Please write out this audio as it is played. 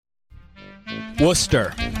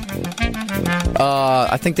Worcester.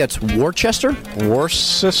 I think that's Worcester.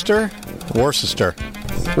 Worcester. Worcester.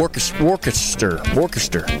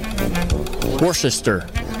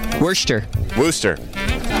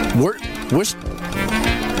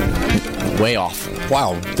 Way off.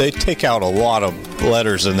 Wow, they take out a lot of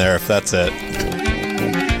letters in there if that's it.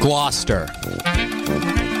 Gloucester.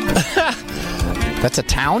 That's a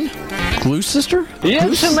town? Gloucester?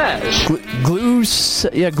 Yes, mess. Gloucester?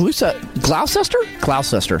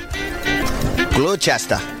 Gloucester.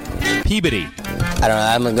 Peabody. I don't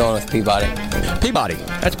know. I'm going with Peabody. Peabody.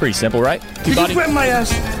 That's pretty simple, right? Peabody. Whip my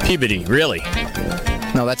ass. Peabody, really?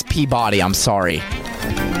 No, that's Peabody. I'm sorry.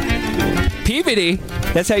 Peabody.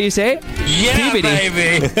 That's how you say it? Yeah, Peabody.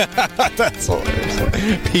 baby. That's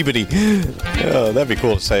hilarious. Peabody. Oh, that'd be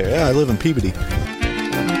cool to say. Yeah, I live in Peabody.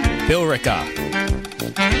 Billerica.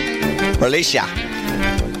 Alicia.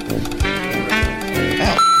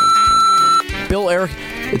 Bill Eric.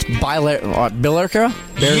 It's Billerica?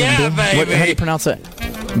 Yeah, baby. How do you pronounce it?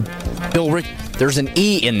 There's an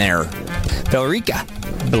E in there. Billerica.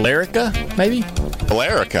 Billerica, maybe?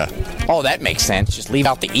 Billerica. Oh, that makes sense. Just leave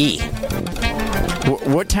out the E.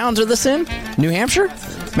 What towns are this in? New Hampshire?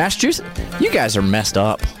 Massachusetts? You guys are messed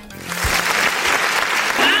up.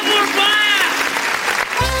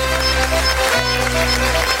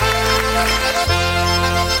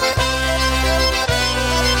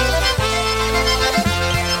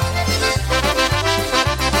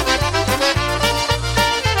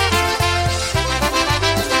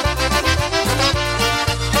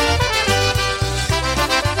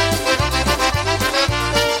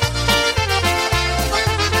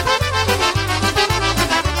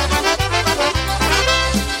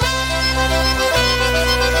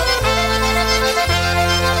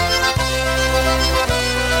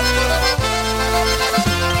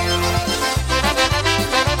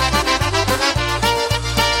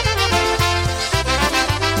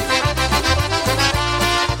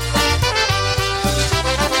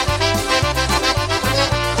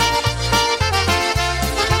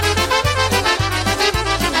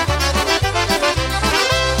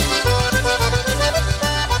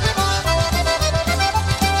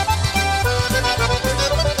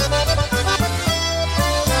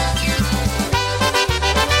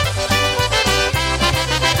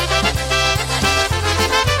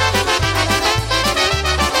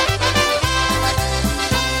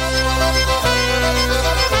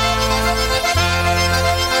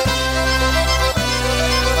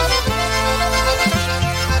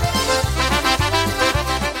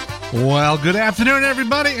 Well, good afternoon,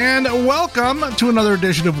 everybody, and welcome to another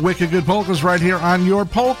edition of Wicked Good Polkas right here on your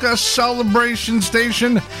Polka Celebration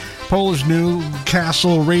Station,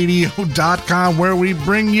 PolishNewcastleRadio.com, where we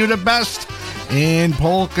bring you the best in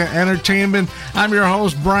polka entertainment. I'm your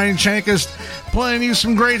host, Brian Shankus, playing you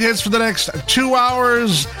some great hits for the next 2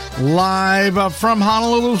 hours live from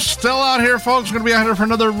Honolulu. Still out here, folks. We're going to be out here for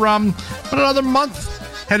another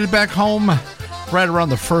month. Headed back home right around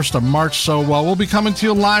the 1st of March. So we'll be coming to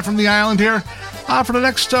you live from the island here for the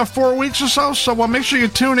next 4 weeks or so. So make sure you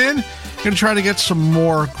tune in. Going to try to get some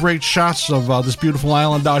more great shots of this beautiful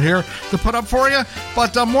island out here to put up for you.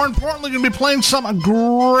 But more importantly, going to be playing some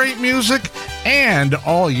great music and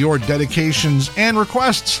all your dedications and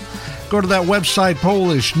requests. Go to that website,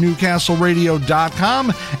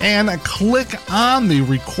 PolishNewcastleRadio.com, and click on the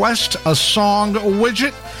Request a Song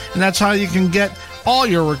widget. And that's how you can get all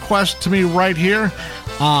your requests to me right here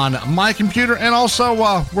on my computer. And also,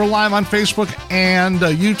 we're live on Facebook and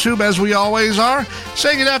YouTube, as we always are.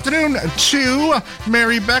 Say good afternoon to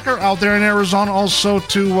Mary Becker out there in Arizona. Also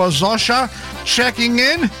to Zosha checking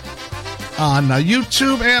in on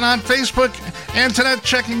YouTube and on Facebook. Antoinette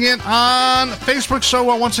checking in on Facebook. So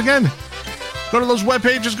once again, go to those web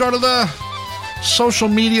pages, go to the social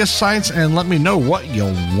media sites, and let me know what you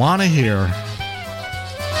want to hear.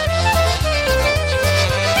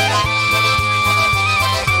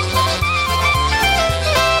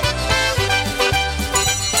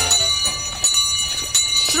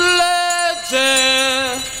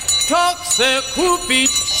 To chcę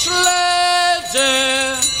kupić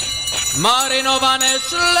śledzie, marynowane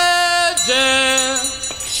śledzie.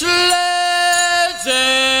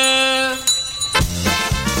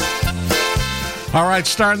 All right,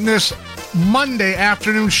 starting this Monday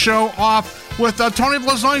afternoon show off with Tony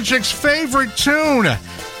Blazonczyk's favorite tune.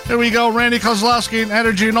 Here we go, Randy Kozlowski and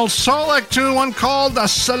Energy, an old Solek tune, one called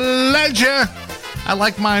Śledzie. I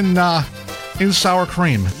like mine in sour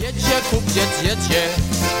cream. Jedźcie, kupiec, jedźcie,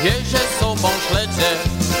 bierze sobą śledzie.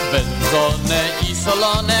 Wędzone i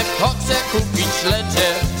solone, kto chce kupić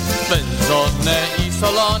śledzie. Wędzone i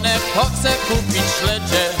solone, kto chce kupić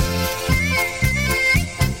śledzie.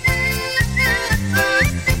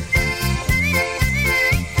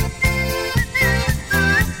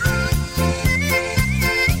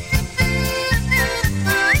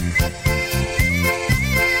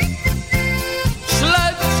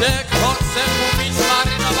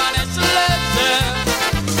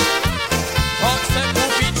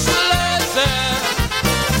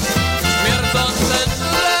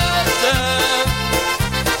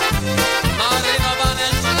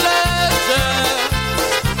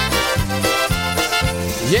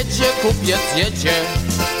 Jedzie kupiec, jedzie,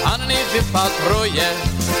 panny wypatruje.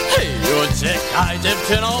 Hej, uciekaj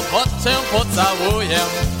dziewczyno, bo cię pocałuję.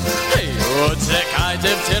 Hej, uciekaj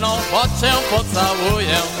dziewczyno, bo cię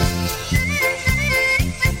pocałuję.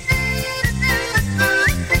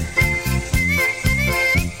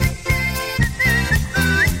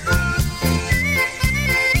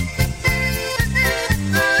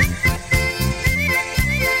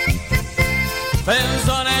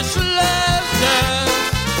 Wędzone śledzie,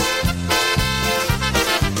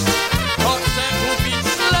 kto chce kupić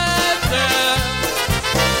śledzie?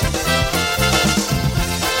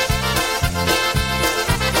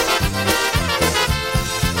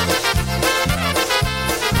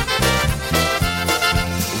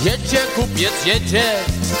 Jedzie kupiec, jedzie,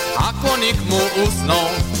 a konik mu usnął.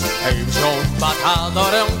 Hej, wziął bata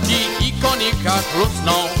do ręki i konika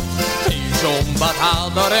chlusnął. Hej, wziął bata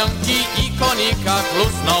do ręki i konika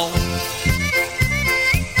chlusnął.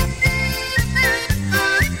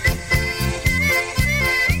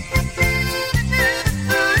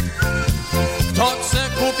 Kto chce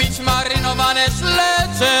kupić marynowane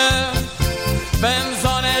śledzie?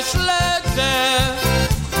 Wędzone śledzie,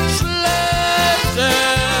 śledzie.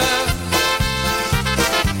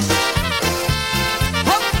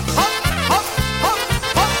 Hop, hop, hop, hop,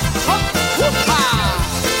 hop, hop, hupa!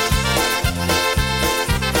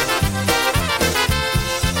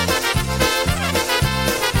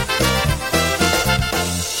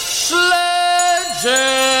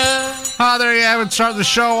 There you have it. Start the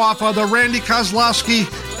show off of the Randy Kozlowski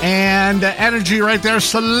and Energy right there.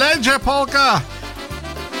 Sledge Polka.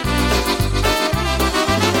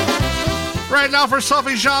 Right now for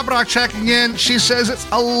Sophie Jabrock checking in. She says it's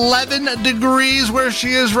 11 degrees where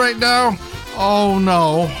she is right now. Oh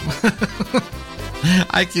no.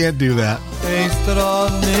 I can't do that.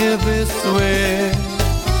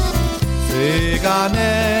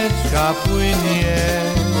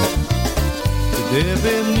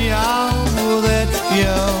 Gdybym miał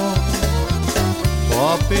łódeczkę,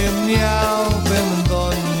 popłynąłbym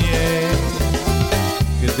do niej.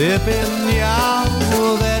 Gdybym miał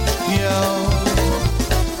łódeczkę,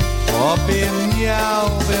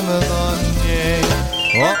 popłynąłbym do niej.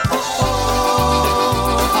 O, o, o,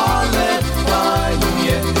 ale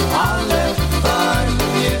fajnie, ale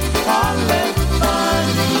fajnie, ale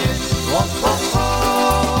fajnie. O, o, o,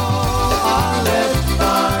 ale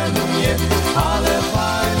fajnie, ale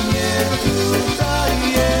fajnie tutaj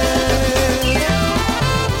jest.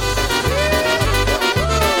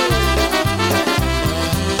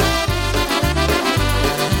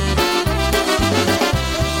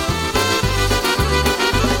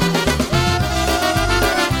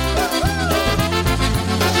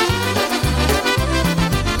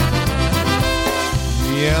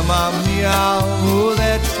 Nie mam ja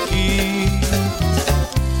łódeczki,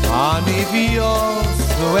 ani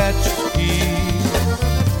wiosłeczki.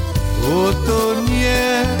 Utonie,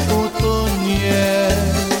 utonie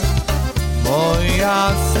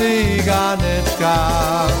moja cyganeczka.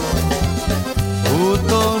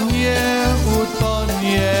 Utonie,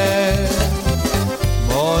 utonie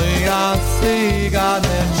moja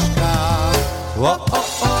cyganeczka. O, o,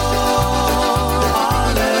 o,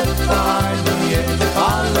 ale fajnie,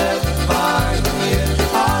 ale fajnie,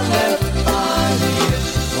 ale fajnie.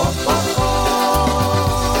 O, o, o,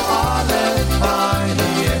 ale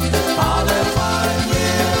fajnie, ale fajnie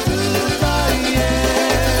tutaj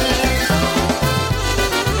jest.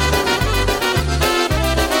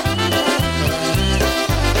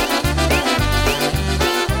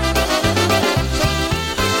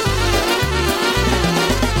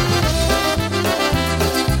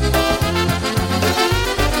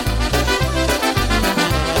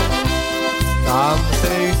 Z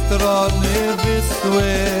tamtej strony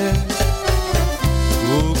Wisły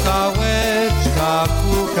kukałeczka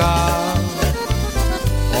kuka.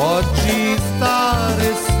 Chodzi stary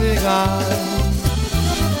cygan,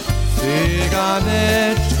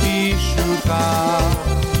 cyganeczki szuka.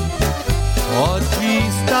 Chodzi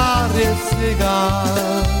stary cygan,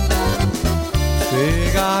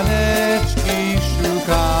 cyganeczki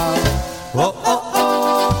szuka. O, o, o,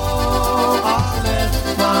 ale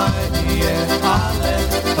fajnie, ale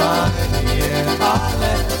fajnie,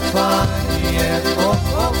 ale fajnie. O,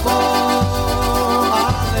 o, o,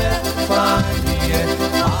 ale fajnie,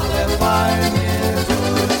 ale fajnie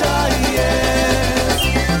tutaj jest.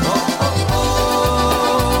 O, o, o,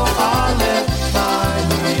 ale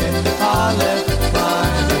fajnie, ale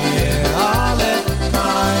fajnie, ale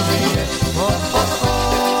fajnie. O, o, o,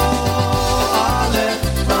 ale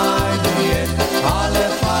fajnie, ale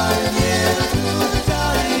fajnie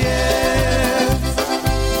tutaj jest.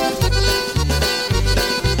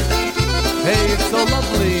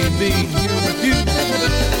 really be here with you.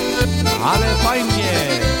 Ale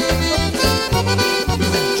fajnie.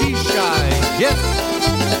 Dzisiaj jest.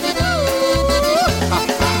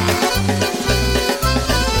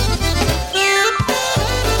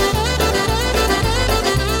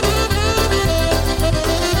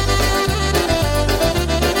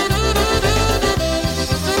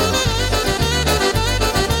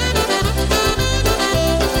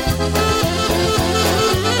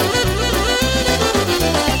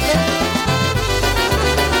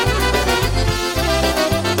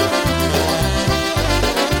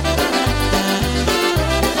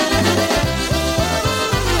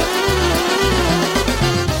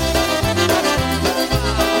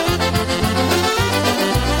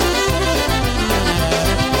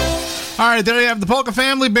 All right, there you have the Polka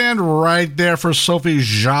Family Band right there for Sophie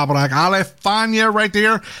Jabrak. Ale Fania right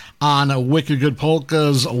there on Wicked Good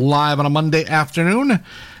Polkas live on a Monday afternoon.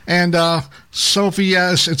 And Sophie,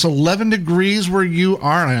 yes, it's 11 degrees where you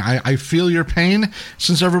are. And I feel your pain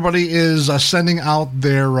since everybody is sending out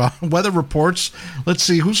their weather reports. Let's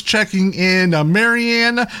see who's checking in.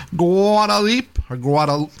 Marianne Guadalupe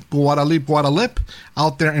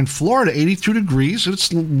out there in Florida, 82 degrees.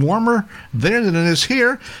 It's warmer there than it is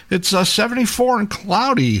here. It's 74 and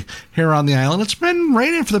cloudy here on the island. It's been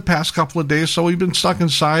raining for the past couple of days, so we've been stuck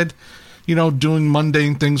inside, you know, doing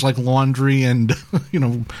mundane things like laundry and you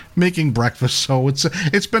know, making breakfast. So it's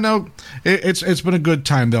been a good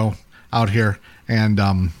time though out here, and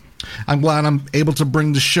I'm glad I'm able to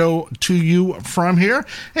bring the show to you from here.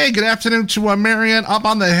 Hey, good afternoon to Marianne up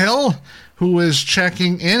on the hill, who is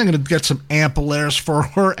checking in. I'm going to get some ampullaires for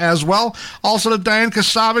her as well. Also to Diane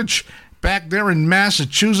Kasavage back there in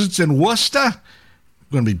Massachusetts in Worcester. I'm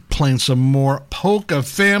going to be playing some more Polka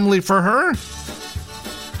Family for her.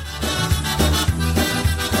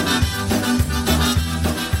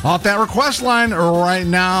 Off that request line right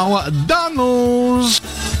now, Danu's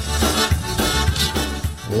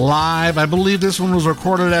live. I believe this one was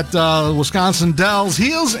recorded at Wisconsin Dells.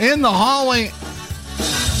 Heels in the hallway.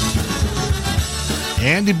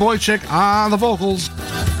 Andy Boychik on the vocals.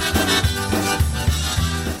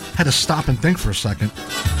 Had to stop and think for a second.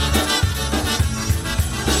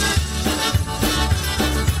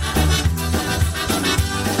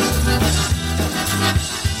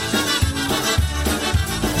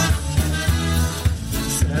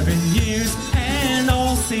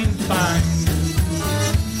 Fine.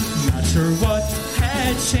 Not sure what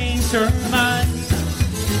had changed her mind.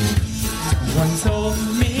 Someone told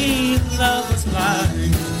me love was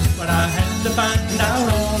blind, but I had to find out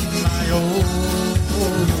on my own.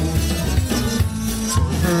 So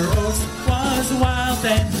her oath was wild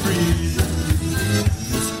and free.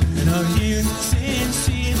 It's been a year since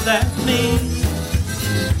she left me.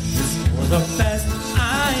 It's for the best,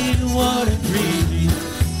 I would agree.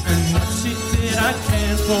 And what she did I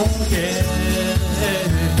can't forget.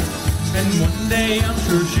 And one day I'm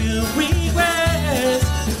sure she'll regret.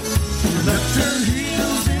 She left her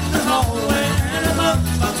heels in the hallway and I'm up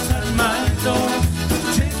outside my door,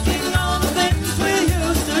 taking all the things we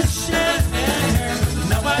used to share.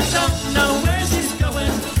 Now I don't know where she's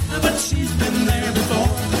going, but she's been there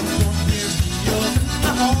before. Won't hear heels in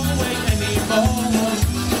the hallway anymore.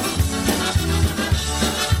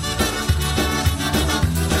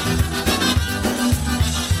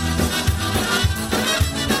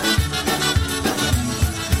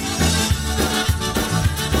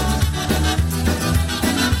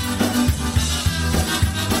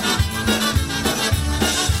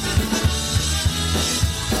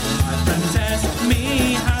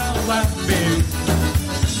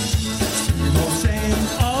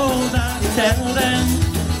 Tell them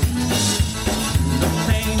the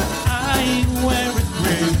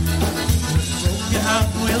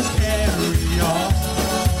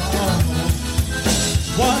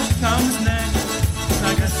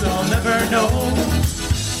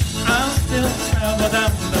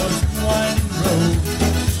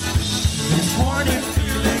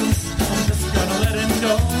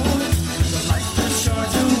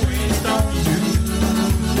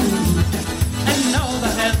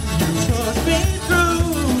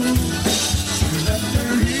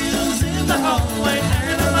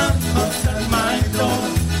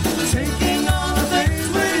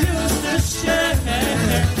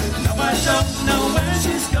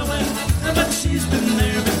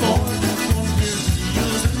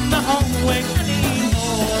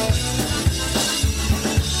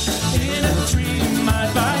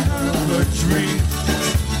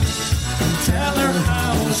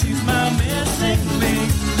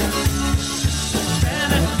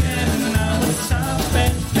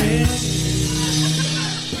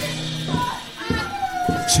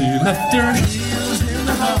left her heels in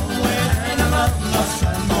the hallway and a love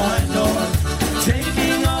outside my door,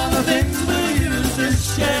 taking all the things we used to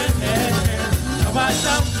share. Now I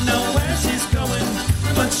don't know where she's going,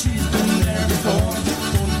 but she's been there before.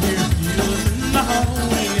 Won't hear heels in the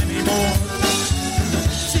hallway anymore.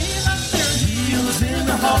 She left her heels in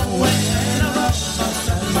the hallway and a love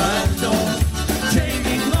outside my door,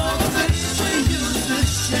 taking all the things we used to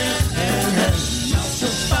share. Now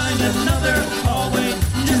she'll find another hallway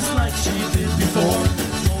just like she did before.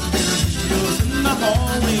 Won't hear heels in the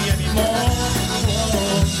hallway anymore.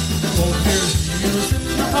 Won't hear heels in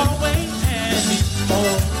the hallway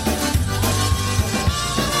anymore.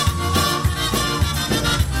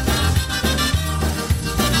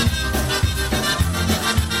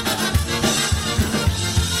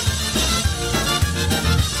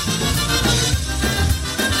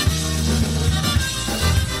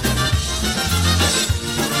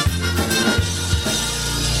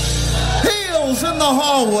 Heels in the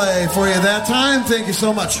hallway for you that time. Thank you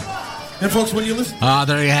so much. And folks, when you listen,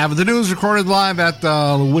 There you have it. The news recorded live at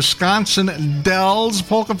the Wisconsin Dells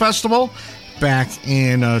Polka Festival back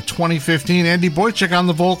in 2015. Andy Boychuk on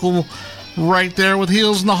the vocal right there with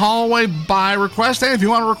Heels in the Hallway by request. And if you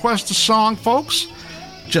want to request a song, folks,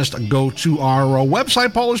 just go to our website,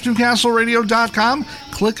 PolishNewcastleRadio.com,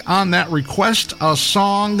 click on that request a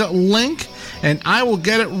song link, and I will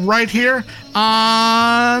get it right here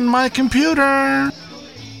on my computer.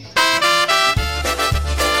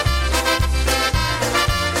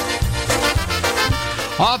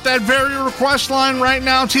 Off that very request line right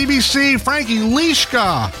now, TBC, Frankie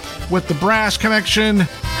Lishka with the brass connection.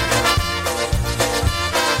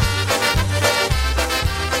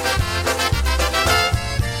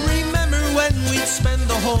 Remember when we'd spend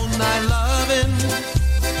the whole night loving?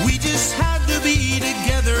 We just had to be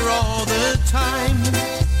together all the time.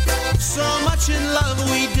 So much in love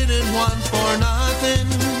we didn't want for nothing.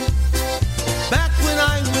 Back when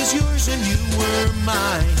I was yours and you were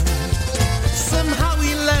mine. Somehow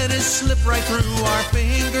we let it slip right through our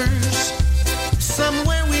fingers.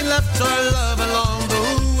 Somewhere we left our love along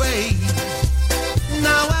the way.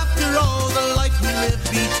 Now after all the life we lived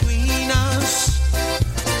between us,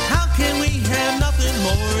 how can we have nothing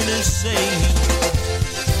more to say?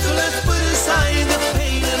 So let's put aside the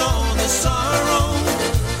pain and all the sorrow.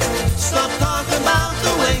 Stop talking about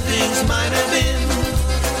the way things might have been.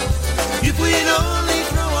 If we'd only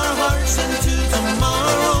throw our hearts into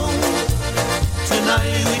tomorrow,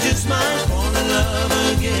 tonight we just might fall in love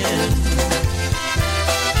again.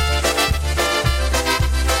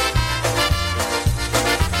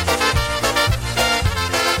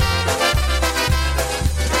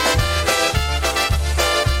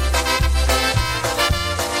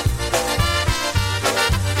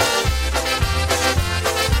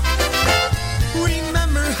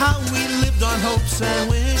 Remember how we lived on hopes and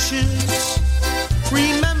wishes.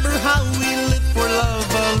 Remember how we lived for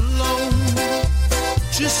love alone.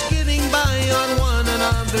 Just getting by on one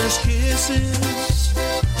another's kisses.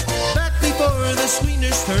 Back before the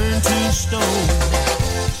sweetness turned to stone.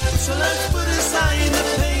 So let's put aside the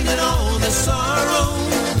pain and all the sorrow.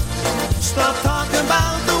 Stop talking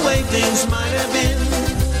about the way things might have been.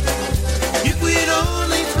 If we'd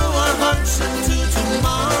only throw our hearts into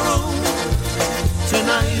tomorrow,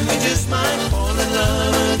 tonight we just might fall in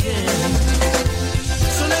love again.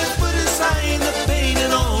 So let's put aside the pain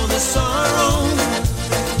and all the sorrow.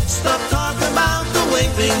 Stop talking about the way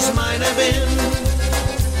things might have been.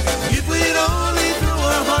 If we'd only throw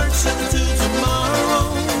our hearts into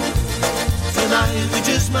tomorrow, tonight we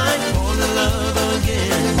just might fall in love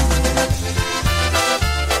again.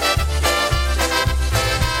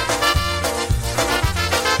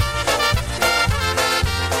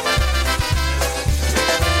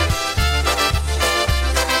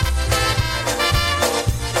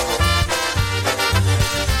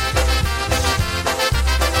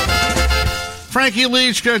 Frankie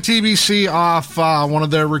Leachka, TBC, off one of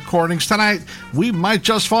their recordings tonight. We might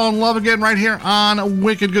just fall in love again right here on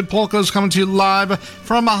Wicked Good Polkas, coming to you live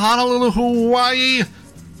from Honolulu, Hawaii.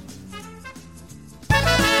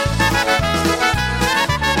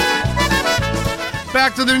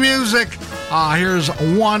 Back to the music. Here's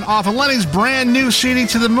one off of Lenny's brand new CD,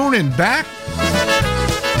 To the Moon and Back.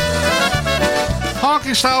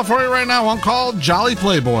 Honky style for you right now, one called Jolly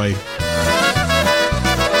Playboy.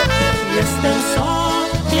 Jestem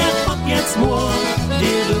sobie chłopiec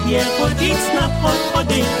młody, lubię chodzić na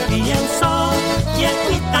pochody, piję sobie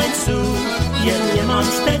i tańcuję, nie mam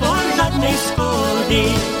z tego żadnej szkody.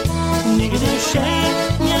 Nigdy się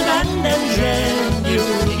nie będę żenił,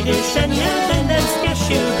 nigdy się nie będę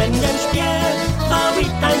spieszył, będę śpiewał i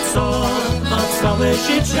tańcował całe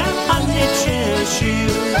życzę, Pan mnie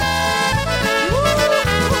cieszył.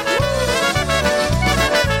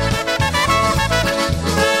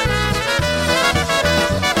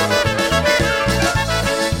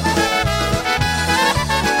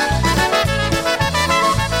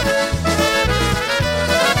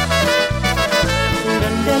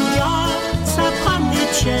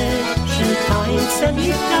 Tańcem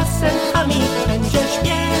i piosenkami będzie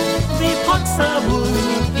śpiewy,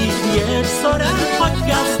 pocałunki wieczorem pod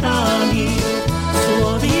gwiazdami.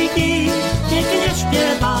 Słowiki pięknie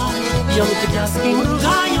śpiewają, gwiazdki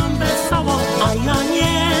mrugają wesoło, a ja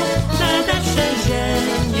nie będę się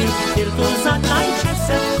żenił, tylko zatańczę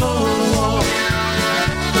se w koło.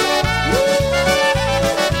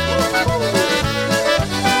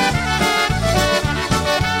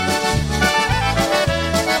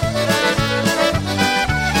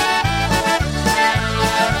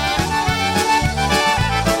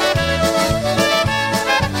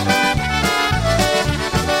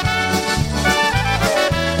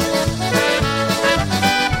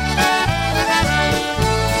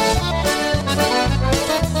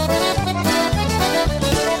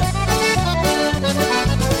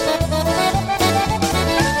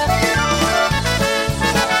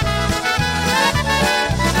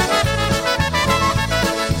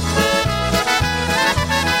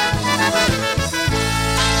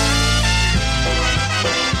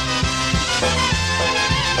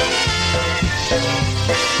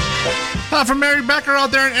 From Mary Becker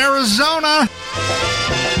out there in Arizona.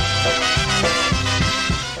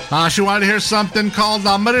 She wanted to hear something called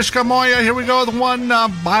Mariška Moja. Here we go with one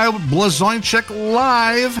by Blazonczyk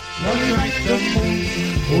live. One night the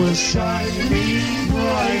moon was shining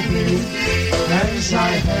brightly as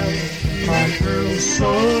I held my girl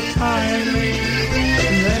so tightly.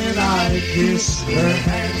 Then I kissed her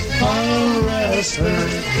hand, caressed her,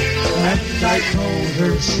 and I told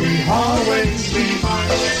her she'd always be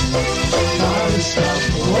mine. Mariška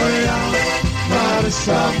Moja,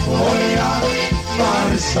 Mariška Moja,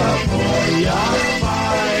 Mariška Moja,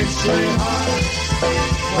 my sweetheart.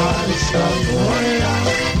 Mariška Moja,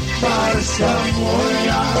 Mariška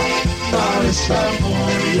Moja, Mariška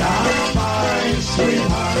Moja, my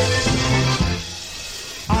sweetheart.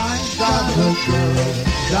 I got a girl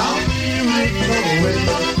down here in the way.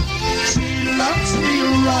 She loves me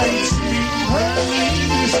right, sweet, her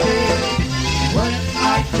name is Kate. When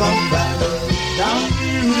I come back down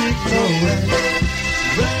here in the way,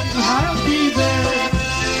 then I'll be there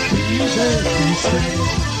to stay.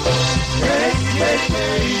 Hey, hey,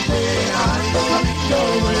 hey, hey, I'm coming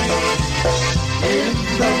your way in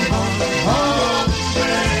the month of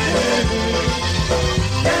May.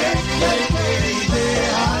 Hey, hey, hey, hey,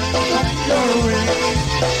 I'm coming your way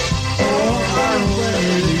for our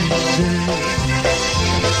wedding day.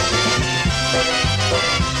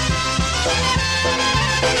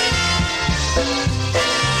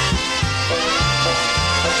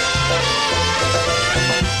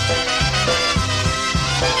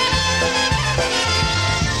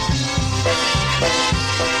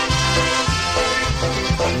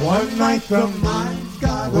 One night the night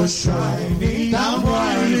God was shining down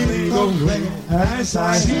brightly the way as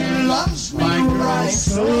I she loves me right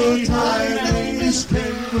so tightly.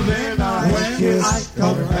 Then I kissed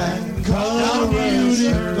her and caressed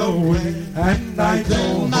her the way, and I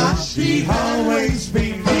told her she'd always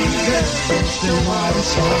be me. Still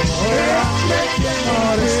Mariška Moja,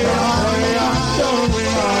 Mariška Moja,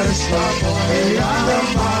 Mariška Moja,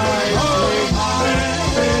 my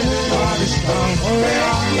Mariška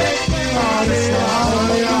Moja, Mariška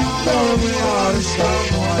Moja, Mariška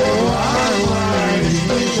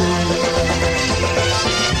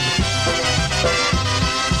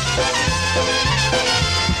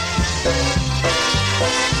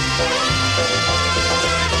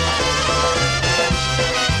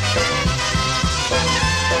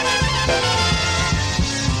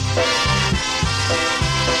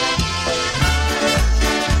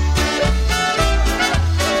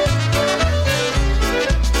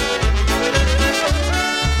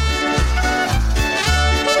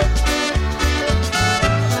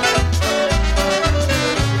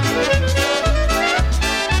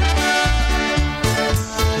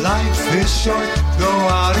short, go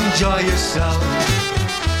out, enjoy yourself.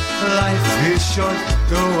 Life is short,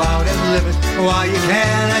 go out and live it while you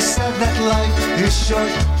can. I said that life is short,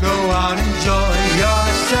 go out, enjoy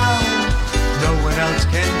yourself. No one else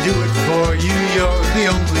can do it for you, you're the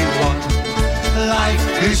only one. Life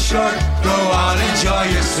is short, go out, enjoy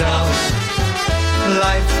yourself.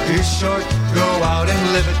 Life is short, go out and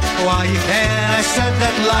live it while you can. I said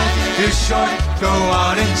that life is short, go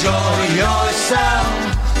out, enjoy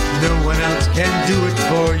yourself. No one else can do it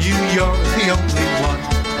for you, you're the only one.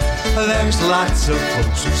 There's lots of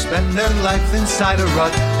folks who spend their life inside a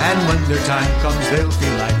rut, and when their time comes they'll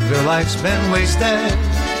feel like their life's been wasted.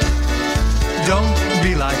 Don't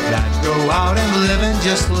be like that, go out and live and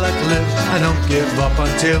just let live, and don't give up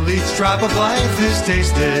until each drop of life is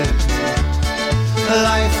tasted.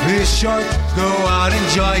 Life is short, go out,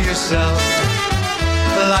 enjoy yourself.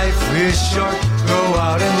 Life is short, go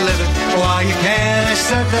out and live it while you can. I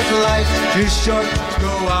said that life is short,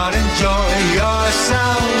 go out, enjoy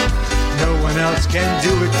yourself. No one else can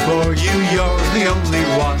do it for you, you're the only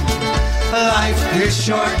one. Life is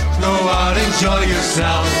short, go out, enjoy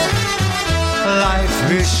yourself.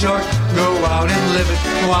 Life is short, go out and live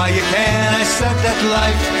it while you can. I said that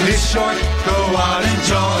life is short, go out,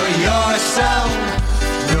 enjoy yourself.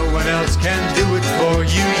 No one else can do it for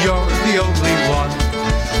you, you're the only one.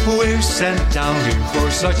 We're sent down here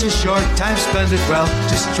for such a short time, spend it well.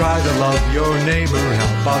 Just try to love your neighbor,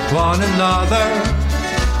 help out one another.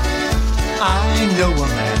 I know a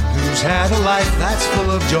man who's had a life that's full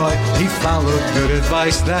of joy. He followed good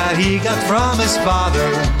advice that he got from his father.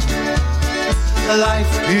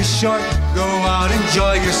 Life is short, go out,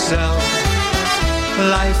 enjoy yourself.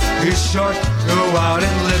 Life is short, go out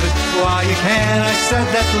and live it while you can. I said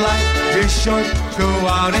that life is short, go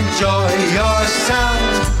out, enjoy yourself.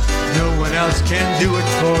 No one else can do it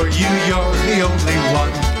for you, you're the only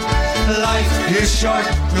one. Life is short,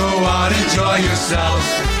 go out, enjoy yourself.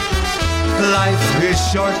 Life is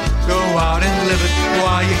short, go out and live it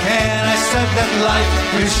while you can. I said that life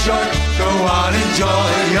is short, go out, enjoy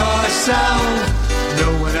yourself. No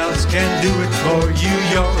one else can do it for you,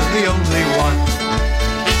 you're the only one.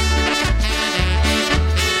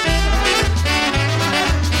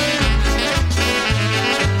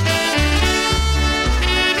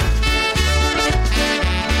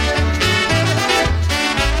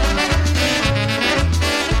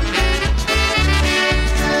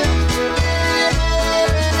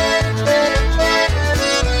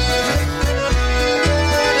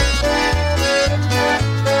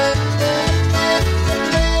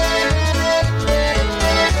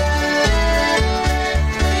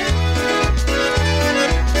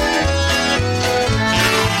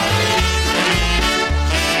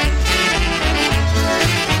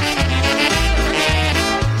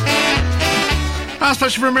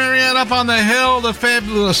 Especially for Marianne up on the hill, the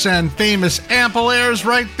fabulous and famous Ample-Airs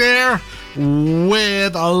right there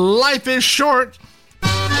with A Life is Short.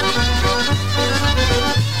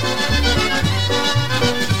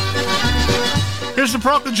 Here's the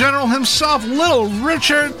Polka General himself, Little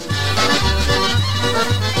Richard.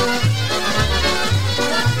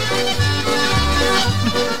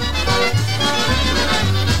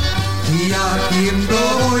 Jakim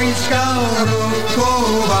do wojska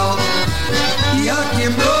rukował,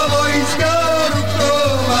 jakim do wojska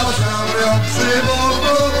rukował, szablą przy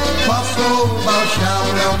boku pasował,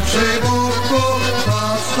 szablą przy boku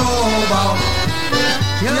pasował.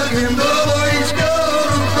 Jakim do wojska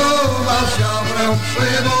rukował, szablą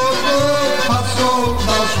przy boku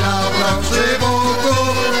pasował, szablą przy boku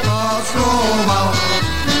pasował.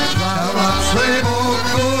 Szabla przy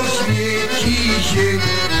boku świeci się,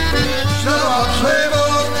 szabla przy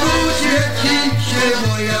boku świeci się,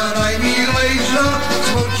 moja najmilejsza,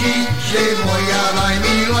 smuci się, moja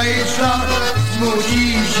najmilejsza,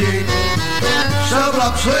 smuci się.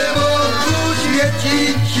 Szabla przy boku świeci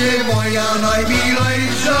się, moja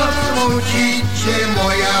najmilejsza, smuci się,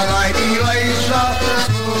 moja najmilejsza,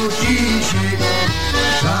 smuci się.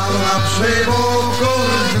 Szabla przy boku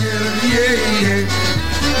zwiernieje,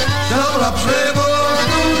 szabla przy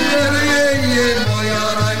boku zwiernieje, moja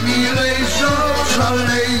najmilejsza,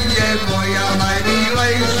 szaleje, moja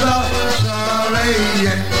najmilejsza,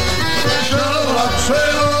 szaleje. Szabla przy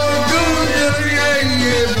boku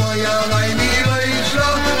zwiernieje, moja najmilejsza,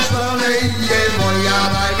 szaleje, moja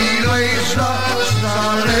najmilejsza,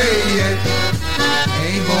 szaleje.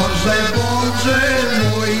 Ej Boże, Boże,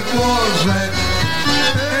 mój Boże,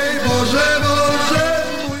 ej Boże, Boże,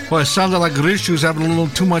 mój Boy, it sounded like Grishu was having a little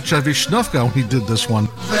too much of Vishnufka when he did this one.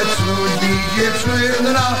 cudzi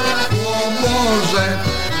dziewczyna, o Boże,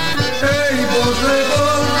 ej Boże,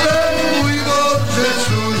 Boże, mój Boże,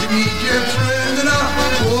 cudzi mi dziewczyna,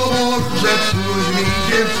 o Boże, cudzi mi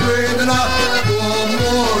dziewczyna, o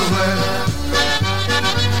Boże.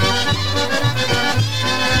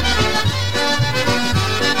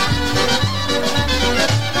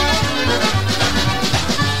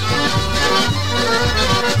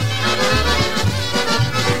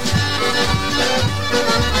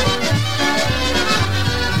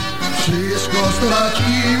 Wszystko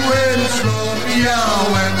straciłem, co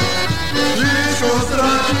miałem, Wszystko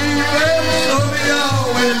straciłem, co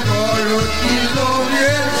miałem, malutki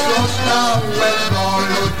żołnierz zostałem,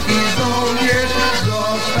 malutki żołnierz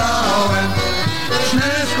zostałem.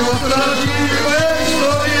 Wszystko straciłem,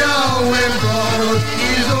 co miałem, malutki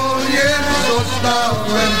żołnierz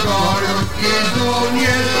zostałem, malutki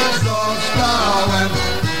żołnierz zostałem.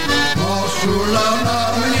 Poszulał na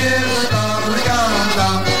mnie stargana,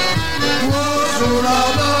 poszulał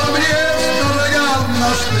na mnie stargana,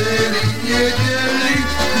 4 niedzieli,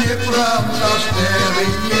 nieprawda, 4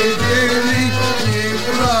 niedzieli,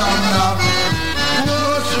 nieprawda.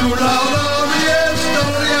 Poszulał na mnie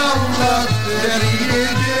stargana, 4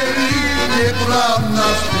 niedzieli, nieprawda,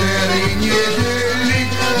 4 niedzieli,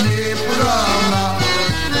 nieprawda.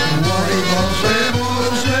 Mój Boże,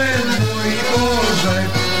 Boże, mój Boże,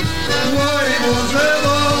 mój Boże,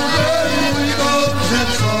 Boże, mój Boże,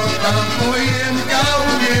 co tam wojenka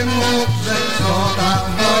nie może, co tam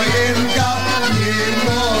wojenka nie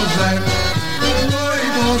może. Mój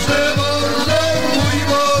Boże, Boże, mój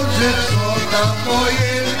Boże, co tam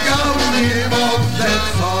wojenka nie może,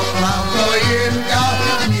 co tam wojenka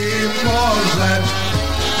nie może.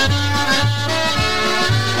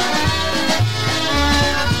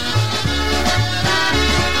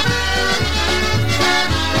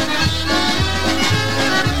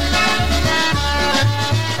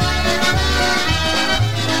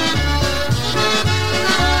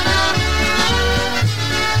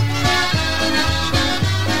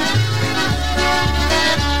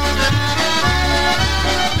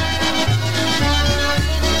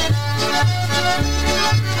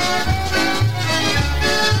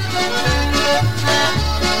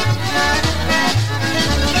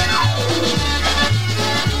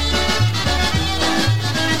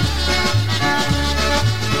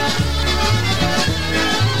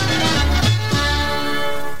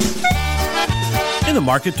 In the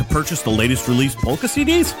market to purchase the latest release polka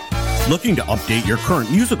CDs? Looking to update your current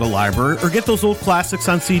musical library or get those old classics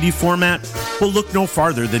on CD format? Well, look no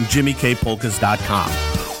farther than JimmyKPolkas.com.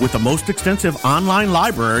 With the most extensive online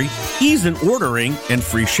library, ease in ordering, and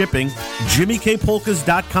free shipping,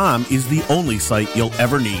 JimmyKPolkas.com is the only site you'll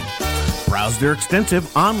ever need. Browse their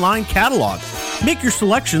extensive online catalog. Make your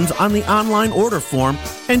selections on the online order form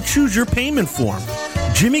and choose your payment form.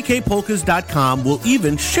 JimmyKPolkas.com will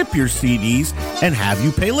even ship your CDs and have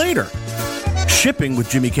you pay later. Shipping with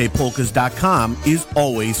JimmyKPolkas.com is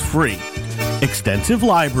always free. Extensive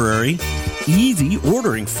library, easy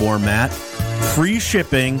ordering format, free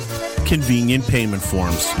shipping, convenient payment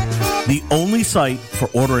forms. The only site for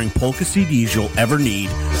ordering polka CDs you'll ever need,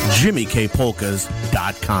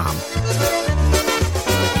 JimmyKPolkas.com.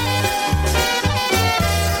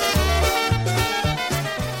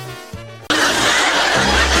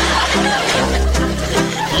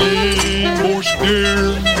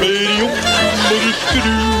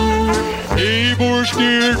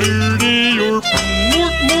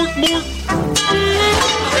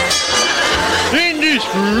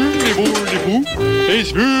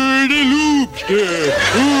 Es würde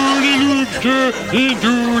Lobster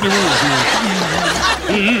into the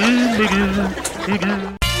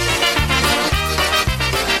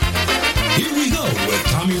Here we go with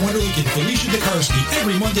Tommy Wonderlick and Felicia DeKarski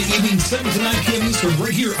every Monday evening, 7 to 9 p.m. Eastern,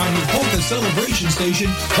 right here on the Polka Celebration Station,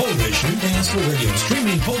 Polish Newcastle Radio,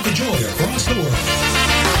 streaming Polka Joy across the world.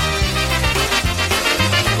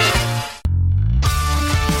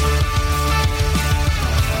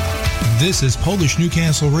 This is Polish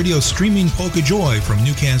Newcastle Radio streaming Polka Joy from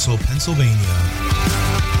Newcastle, Pennsylvania.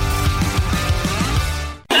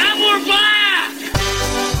 And we're back!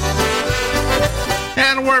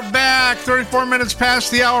 And we're back. 34 minutes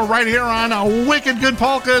past the hour right here on Wicked Good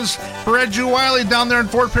Polkas for Ed Jew Wiley down there in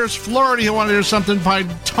Fort Pierce, Florida. You want to hear something by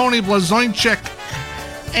Tony Blazonczyk.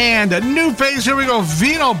 And a new phase. Here we go.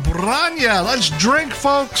 Vino Brania. Let's drink,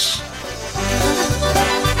 folks.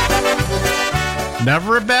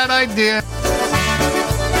 Never a bad idea.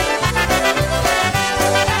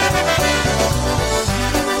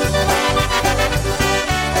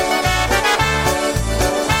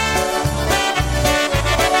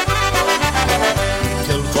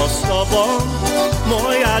 Tylko z tobą,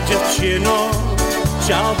 moja dziewczyno,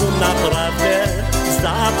 chciałbym naprawdę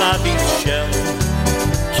zabawić się.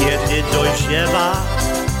 Kiedy dojrzewa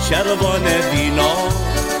czerwone wino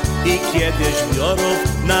i kiedy zbiorów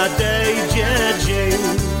nadejdzie dzień,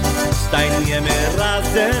 stajniemy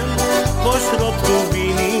razem pośrodku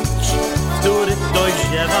winić, w których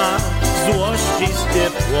dojrzewa złości z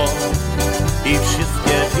ciepło i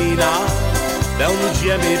wszystkie wina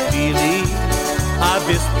będziemy pili,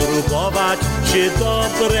 aby spróbować, czy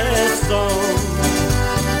dobre są.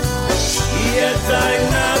 Przyjeżdżaj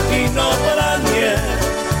na wino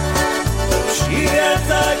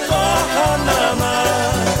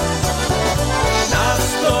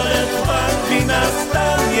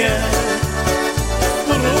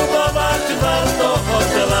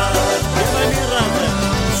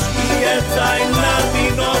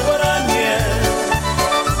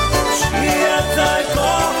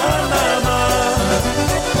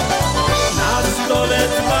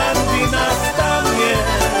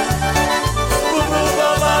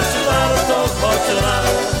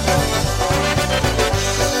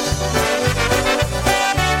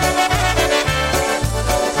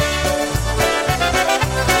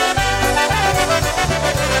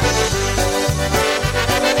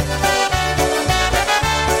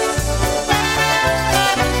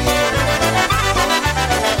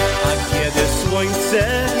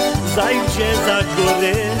się za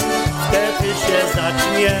góry, wtedy się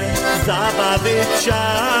zacznie zabawy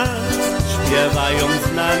czas. Śpiewają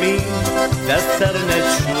z nami weserne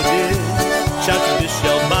ciury, chciałby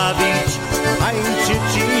się bawić,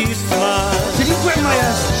 tańczyć i smać.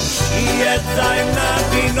 Przyjeżdżaj na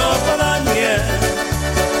winobranie,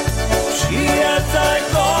 przyjeżdżaj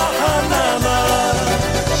kochana ma.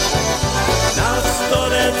 Na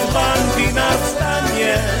stole dzban wina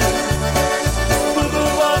stanie,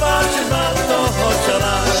 spróbować warto choć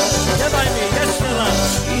raz. Śpiewaj mi jeszcze raz.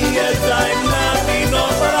 Przyjeżdżaj na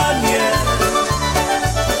winobranie,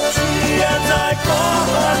 przyjeżdżaj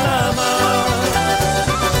kochana ma.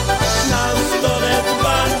 Na stole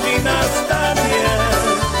dzban wina stanie,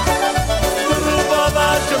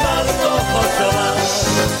 spróbować warto choć raz.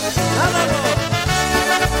 Na lewo!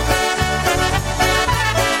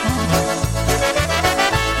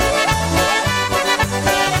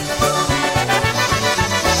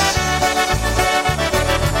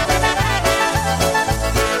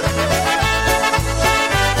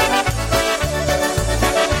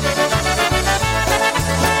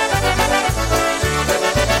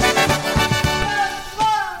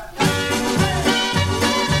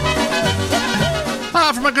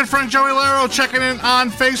 From my good friend Joey Laro checking in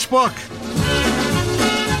on Facebook.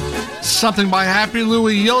 Something by Happy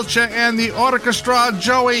Louie Yilcha and the Orchestra.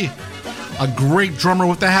 Joey, a great drummer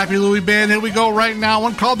with the Happy Louie Band. Here we go right now.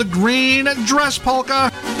 One called the Green Dress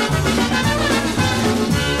Polka.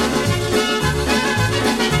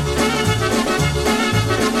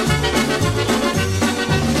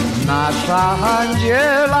 Nasza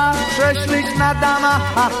Andziela, prześliczna dama,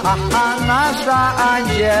 ha, ha, ha. Nasza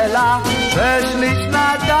Andziela,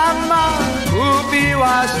 prześliczna dama,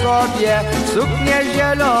 kupiła sobie suknię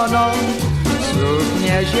zieloną.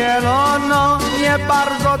 Suknię zieloną, nie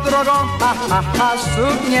bardzo drogą, ha, ha, ha.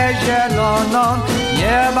 Suknię zieloną,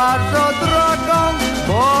 nie bardzo drogą,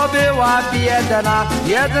 bo była biedna,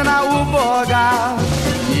 biedna uboga.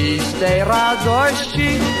 I z tej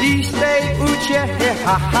radości, i z tej uciechy,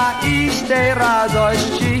 ha, ha, i z tej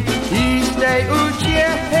radości, i z tej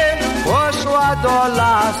uciechy poszła do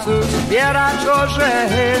lasu zbierać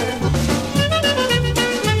orzechy.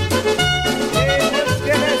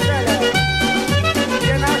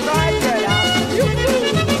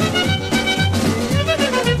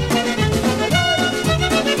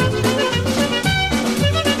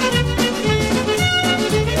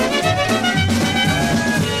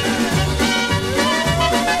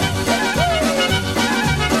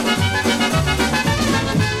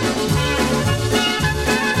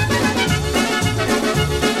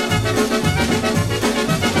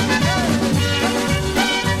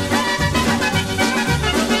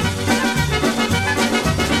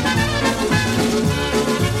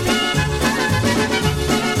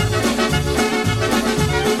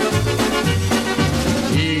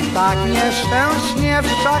 Tak nieszczęśnie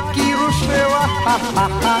w szaki ruszyła, ha, ha,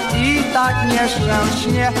 ha. I tak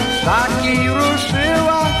nieszczęśnie w szaki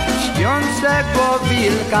ruszyła, śpiącego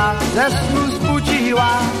wilka ze snu zbudziła.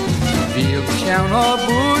 Wilk się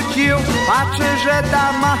obudził, patrzy, że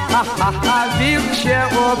dama, ha, ha, ha. Wilk się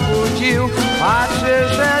obudził,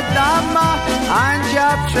 patrzy, że dama,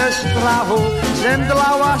 Andzia przez strachu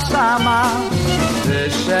zemdlała sama.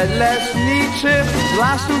 Wyszedł leśniczy z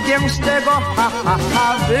lasu gęstego, ha, ha,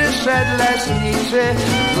 ha. Wyszedł leśniczy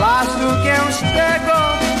z lasu gęstego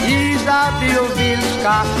i zabił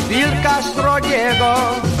wilczka, wilka srogiego.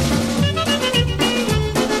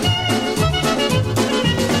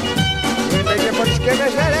 Będzie polskie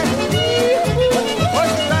wesele. Chodź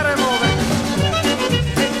stare mowy.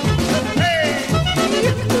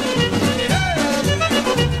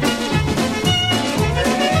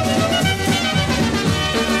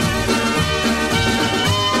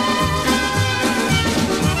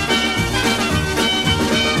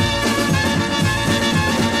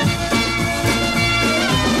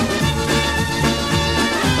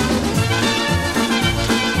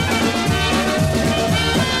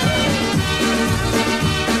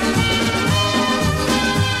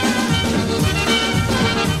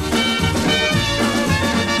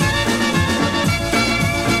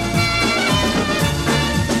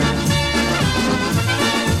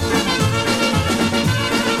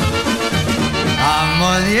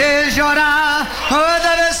 Od jeziora, od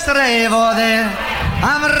bystrej wody,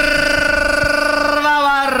 a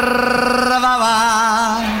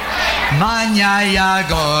rwała, mania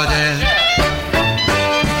jagody.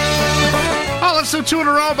 Oh, let's do two in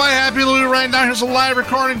a row by Happy Louie right now. Here's a live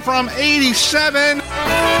recording from 87.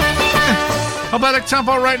 Helvetic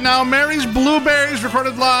tempo right now. Mary's Blueberries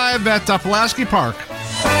recorded live at Pulaski Park.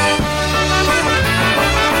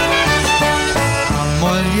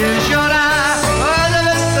 Od jeziora,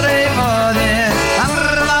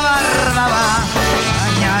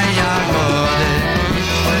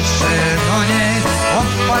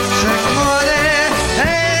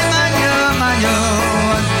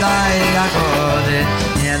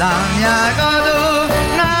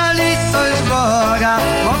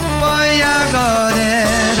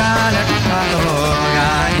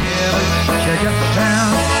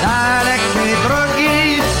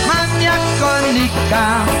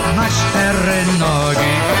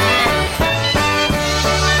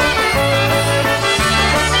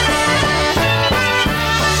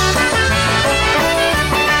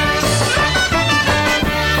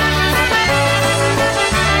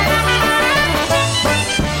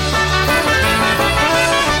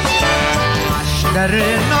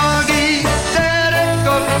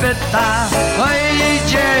 pyta, oj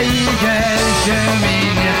idzie, się mi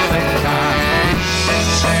nie pyta.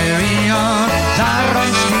 Czy ją za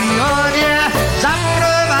rączki onie,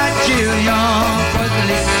 zaprowadził ją pod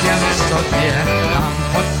liściem sobie. Tam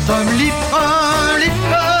pod tą lipką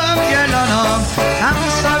zieloną, tam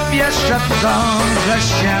sobie szepczą, że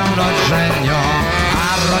się rozżenią. A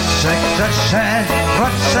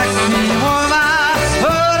roczek miłowa,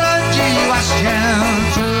 urodziła się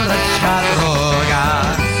córeczka droga.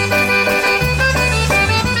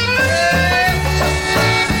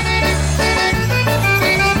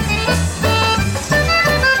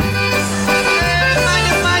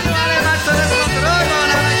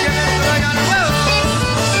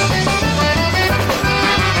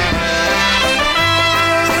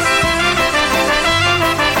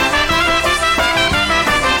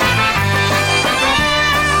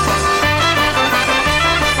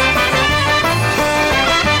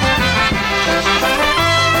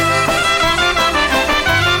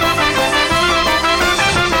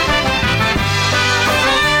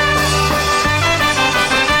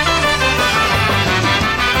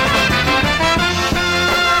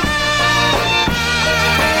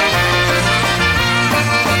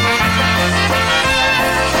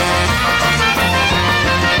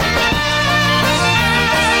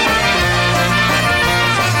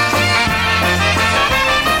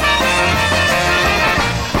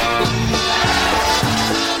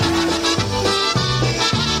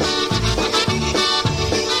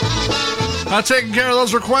 Taking care of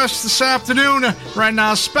those requests this afternoon. Right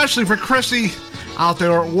now, especially for Chrissy out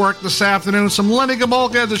there at work this afternoon. Some Lenny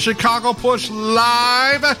Gomulka, the Chicago Push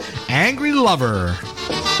Live, Angry Lover.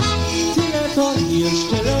 Tyle to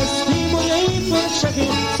jeszcze raz i mojej potrzeby,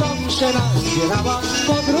 co mi się nazbierała,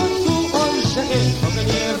 po gruntu orzechy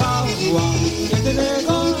ogniewała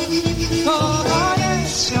jedynego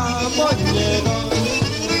kochaneczka mojego.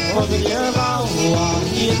 Ogniewała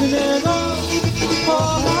jedynego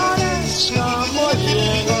kochaneczka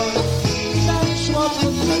mojego. Zeszła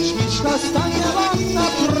poznać mieszka, stanęła na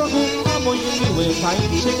progu, a mój miły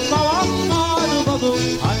tańczyk mała Panu Bogu.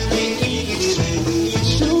 Ale i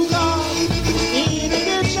szuka i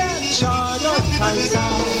nie czarno tańca,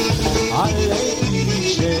 ale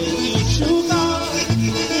i szuka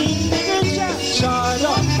i nie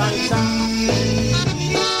czarno tańca.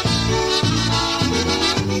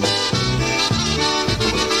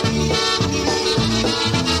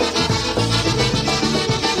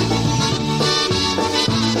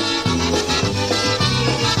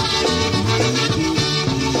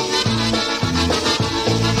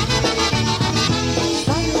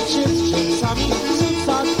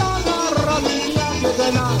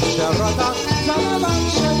 Sierota, zalewam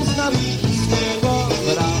się z nami istnego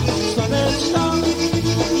wra słoneczka.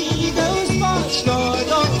 Idę spać do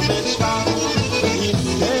domeczka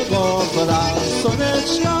istnego wra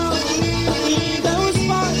słoneczka. Idę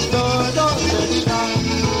spać do domeczka.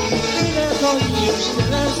 Tyle to już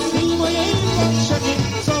tyle z mojej potrzeby,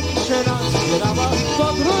 co mi się nazbierała po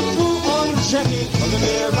gruntu orzechy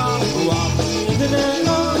odmiewała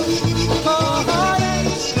jedynego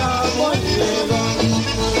kochaneczka mojego.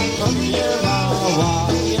 Odmiewała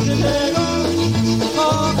jedynego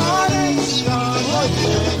kochaneczka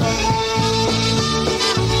mojego.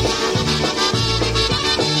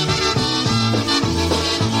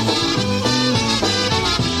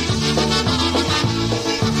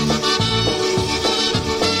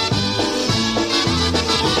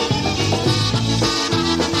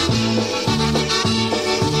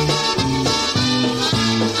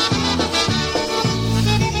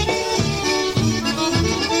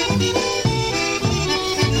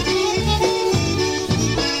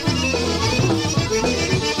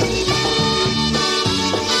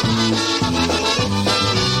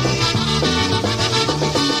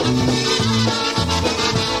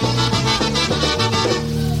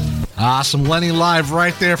 Some Lenny Live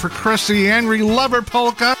right there for Chrissy, Angry Lover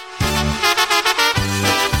Polka.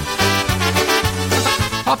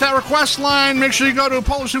 Off that request line, make sure you go to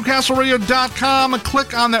PolishNewcastleRadio.com and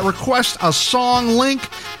click on that request a song link,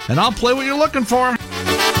 and I'll play what you're looking for.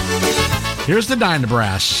 Here's the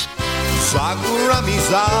Dynabrass. Za górami,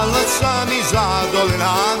 za lasami, za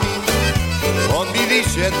dolinami odbili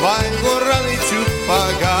się dwaj górali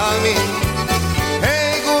ciupagami.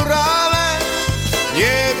 Hej górale,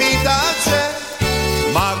 nie witacie,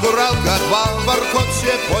 ma góralka dwa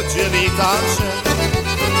warkocie, podzielitacie.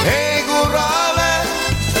 Hej górale,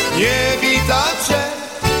 nie witacie,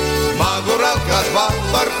 ma góralka dwa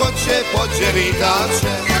warkocie,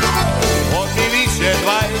 podzielitacie. Odbili się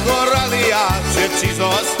dwaj górali, a trzeci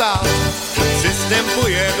został.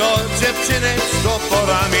 Przystępuje do dziewczynek z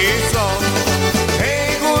toporami są.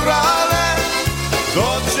 Hej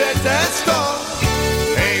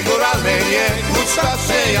kuczka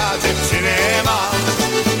się, ja dziewczynę mam.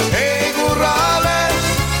 Hej górale,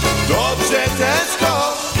 dobrze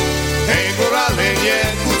teczko, hej górale, nie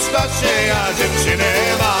kuczka się, ja dziewczynę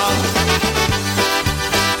mam.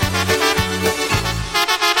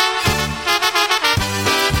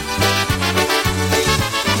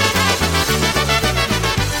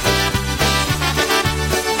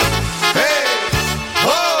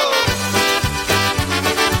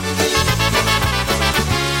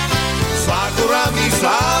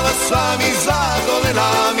 Sami za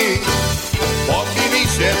dolinami, popili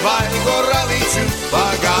się dwaj górali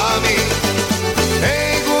ciupagami.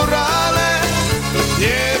 Hej górale,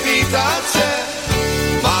 nie witacie,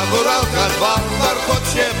 ma góralka dwa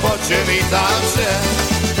warkocie, podzielitacie.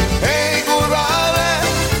 Hej górale,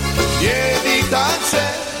 nie witacie,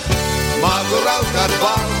 ma góralka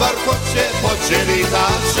dwa warkocie,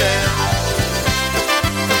 podzielitacie.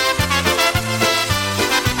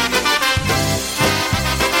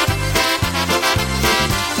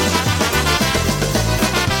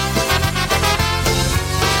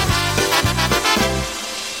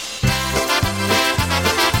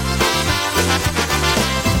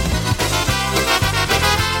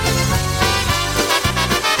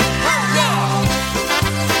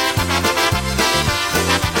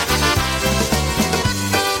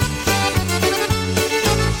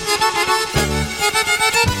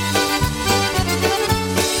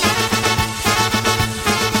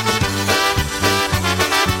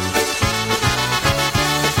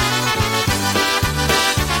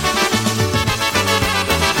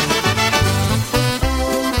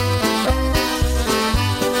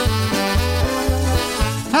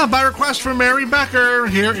 By request from Mary Becker,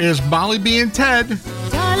 here is Molly B and Ted.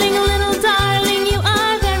 Darling, little darling, you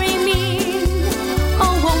are very mean.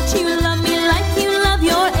 Oh, won't you love me like you love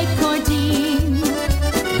your accordion?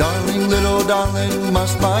 Darling, little darling,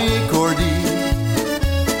 must my accordion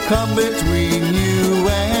come between you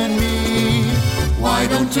and me? Why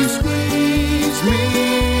don't you squeeze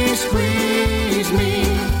me,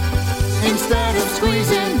 instead of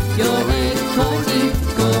squeezing your accordion?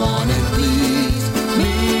 Go on and please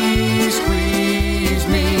me, squeeze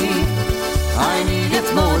me. I need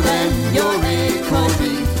it more than your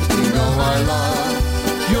accordion. You know I love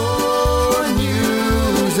your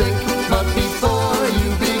music, but before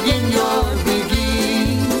you begin your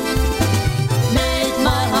begin, make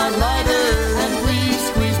my heart lighter and please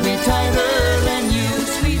squeeze me tighter than you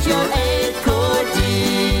squeeze your accordion.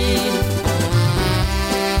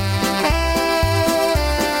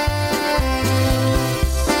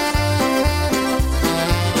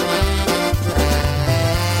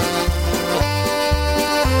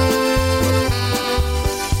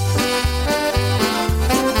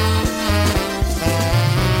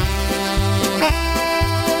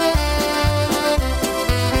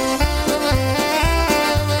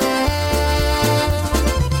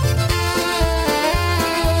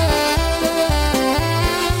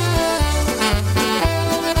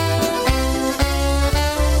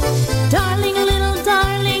 Darling, little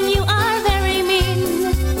darling, you are very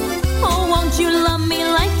mean. Oh, won't you love me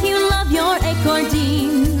like you love your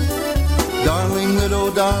accordion? Darling,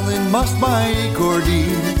 little darling, must my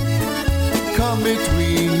accordion come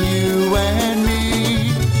between you and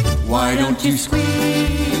me? Why don't you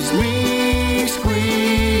squeeze me,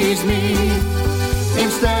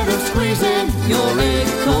 instead of squeezing your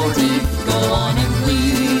accordion? Go on and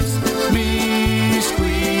please me,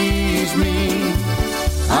 squeeze me.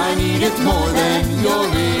 I need it more than your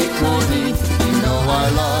accordion. You know I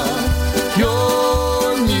love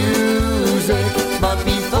your music, but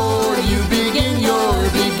before you begin your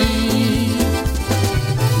begin,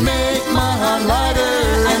 make my heart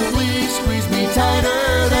lighter and please squeeze me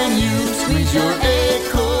tighter than you squeeze your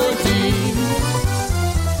accordion.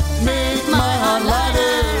 Make my heart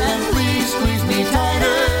lighter and please squeeze me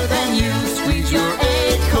tighter than you squeeze your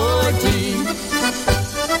accordion.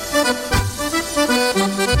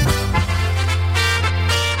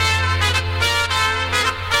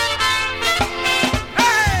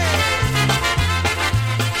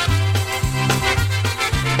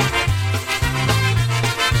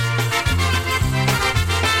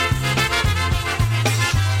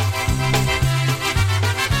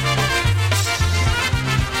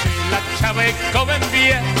 Przyleciały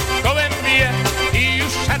gołębie i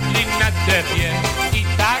już siadli na drzewie i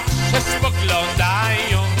tak się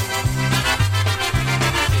spoglądają.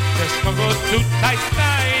 Czy też kogo tutaj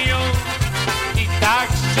znają i tak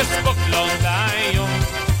się spoglądają.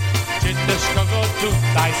 Czy też kogo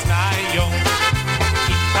tutaj znają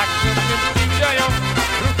i tak się zbliżają,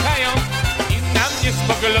 ruchają i na mnie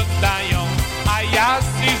spoglądają, a ja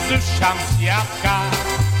zlizuszam z jabłka.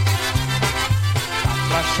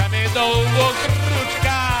 Zapraszamy do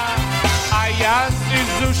ogródka, a ja z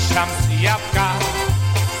Zusiam z jabłka.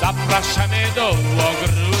 Zapraszamy do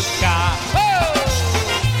ogródka.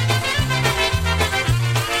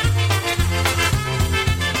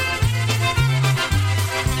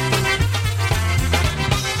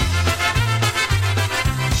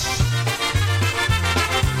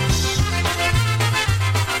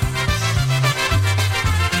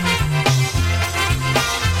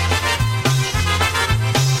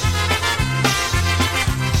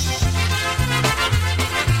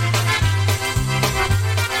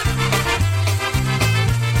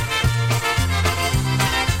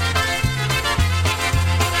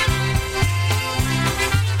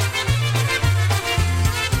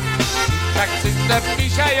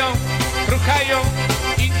 Pisają, ruchają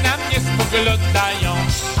i na mnie spoglądają,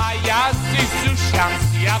 a ja Zusiam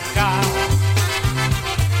z jabłka.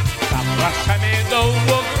 Zapraszamy do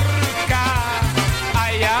ogródka, a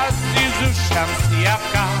ja Zusiam z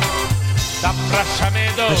jabłka. Zapraszamy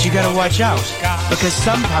do But you gotta watch out, because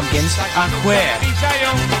some pumpkins are queer. Pisają,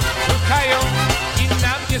 ruchają i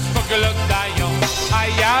na mnie spoglądają, a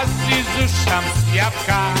ja Zusiam z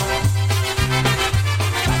jabłka.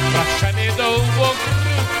 Zapraszamy do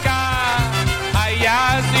ogródka, a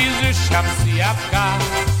ja Zusiam z jabłka.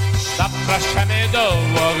 Zapraszamy do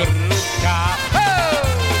ogródka.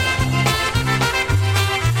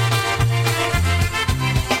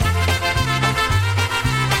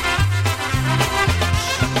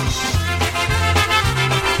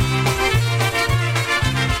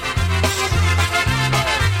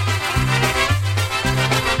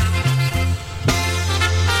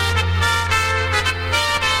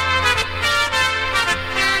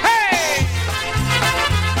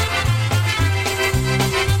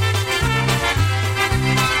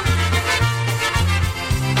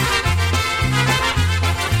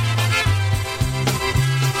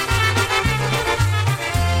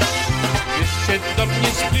 Do mnie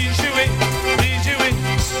zbliżyły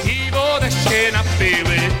i wodę się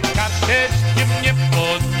napiły, karteczki mnie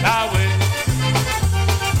podały,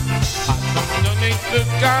 a do mnie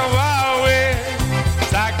wykałały,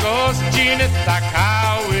 za gościnę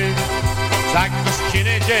takały, za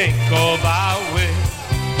gościnę dziękowały.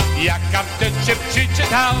 Ja karteczkę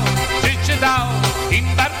przeczytał i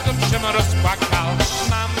bardzo się rozpłakał.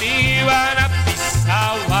 Mamiła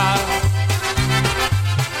napisała,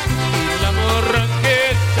 rękę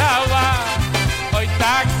dała, oj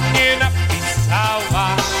tak nie napisała,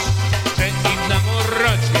 że innemu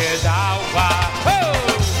rodzie dała.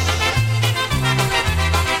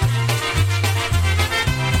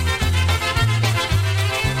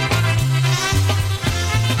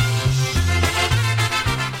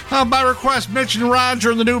 By request, Mitch and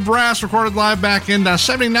Roger and the New Brass recorded live back in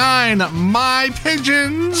 79, My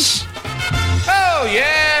Pigeons. Oh,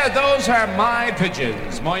 yeah, those are my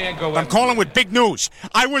pigeons. I'm calling with big news.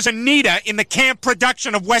 I was Anita in the camp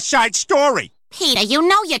production of West Side Story. Peter, you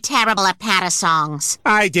know you're terrible at patter songs.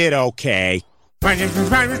 I did okay.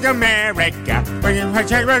 America,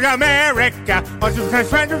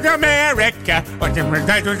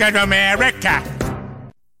 America, America.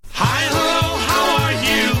 Hi, hello, how are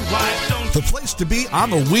you? Why don't The place to be on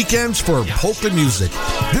the weekends for polka music.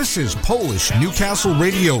 This is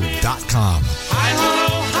PolishNewcastleRadio.com. Hi,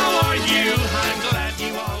 hello, how are you? I'm glad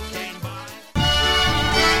you all came by.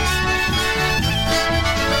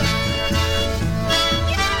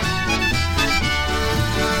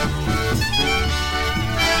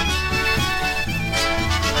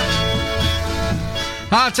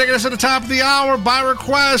 Taking us to the top of the hour by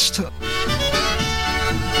request.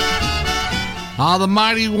 The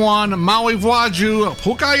mighty one, Maui Właju,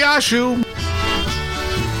 Pukayashu.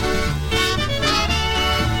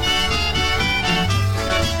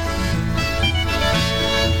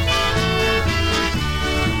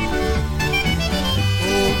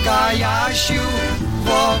 Pukayashu, w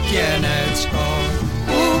okieneczko,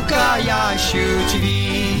 Pukayashu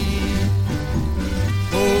drzwi.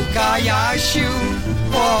 Pukayashu,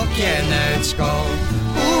 w okieneczko,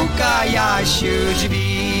 Pukayashu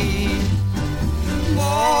drzwi.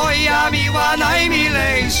 Moja miła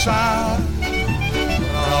najmilejsza,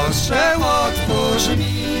 proszę otwórz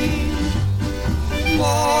mi.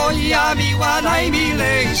 Moja miła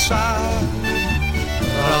najmilejsza,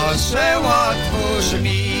 proszę otwórz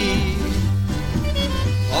mi.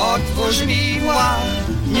 Otwórz miła,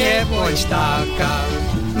 nie bądź taka,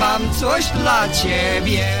 mam coś dla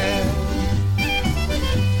ciebie.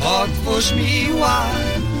 Otwórz miła,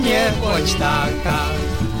 nie bądź taka,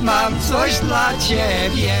 mam coś dla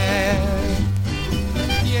ciebie.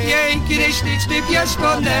 Piękny, śliczny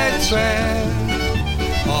pieszkoneczek,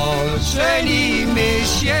 Ożenimy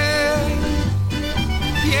się,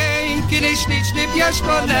 piękny, śliczny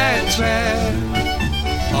pieszkoneczek.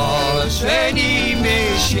 Ożenimy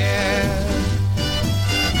się.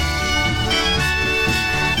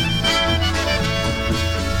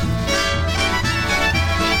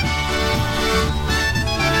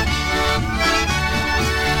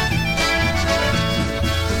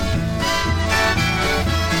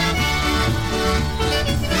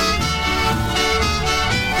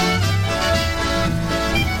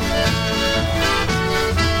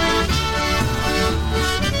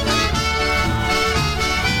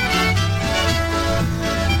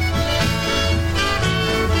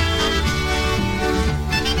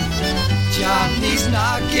 Johnny's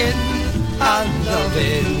knocking on the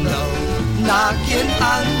window, knocking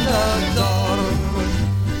on the door.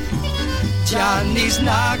 Johnny's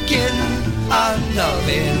knocking on the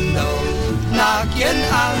window, knocking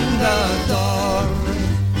on the door.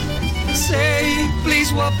 Say,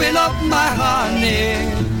 please open up my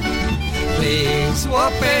honey, please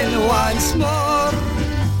open once more.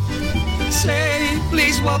 Say,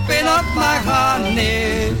 please open up my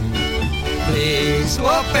honey, please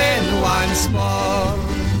open once more.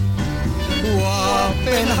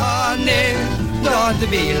 Open, honey, don't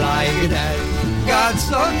be like that. Got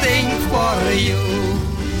something for you.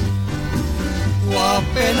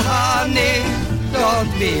 Open, honey,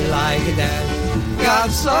 don't be like that. Got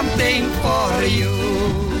something for you.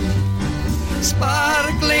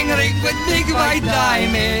 Sparkling ring with big white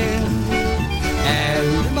diamond,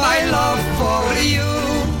 and my love for you.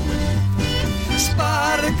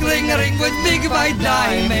 Sparkling ring with big white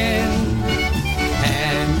diamond,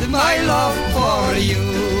 and my love for you.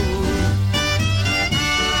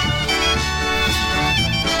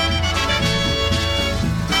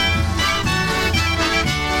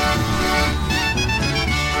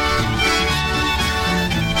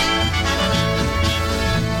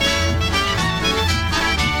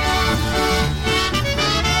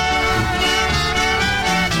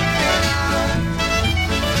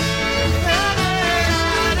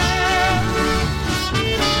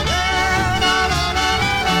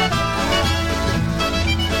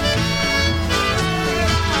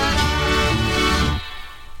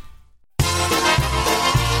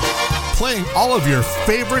 Playing all of your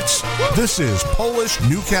favorites, this is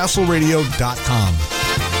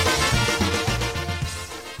PolishNewcastleRadio.com.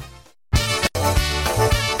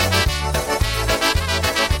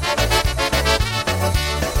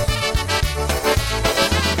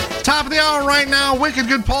 Top of the hour right now, Wicked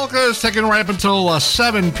Good Polkas taking right up until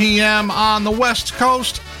 7 p.m. on the West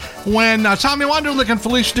Coast when Tommy Wonderlick and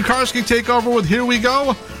Felicia Tokarski take over with Here We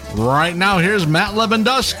Go. Right now, here's Matt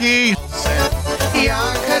Lebendowski.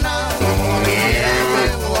 Jak nam nie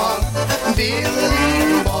było,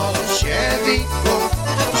 byli bolszewików,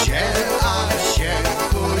 że aż się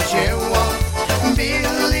kudziło.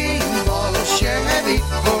 Byli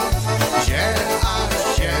bolszewików, że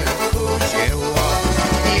aż się kudziło.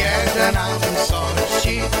 Jedna coś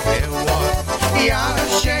było, ja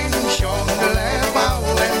się ciągle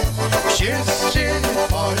bałem. Wszyscy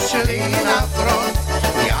poszli na front,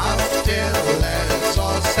 ja w tyle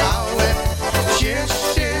zostałem.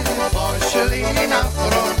 Wszyscy poszli na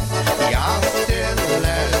front, ja w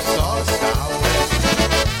tyle zostałem.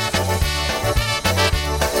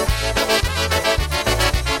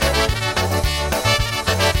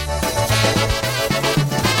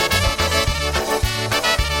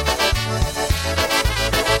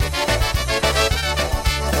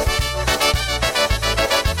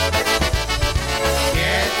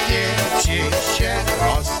 Kiedy przyszedł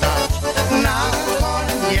rozstać, na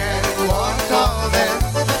konie gotowe,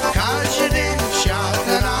 każdy wsiadł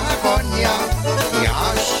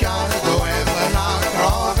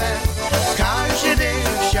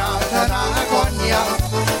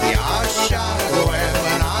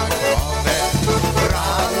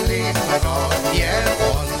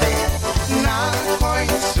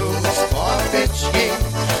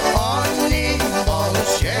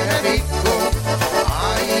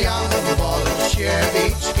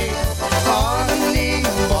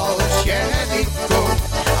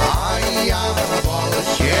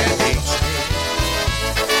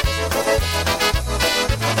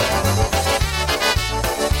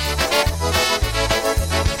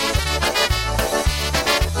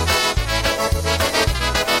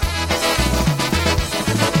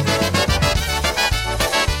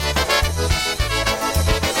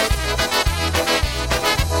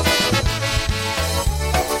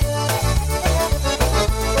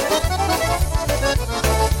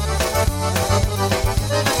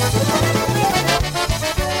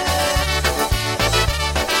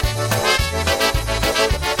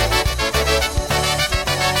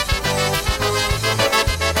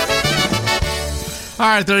All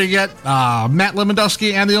right, there you get Matt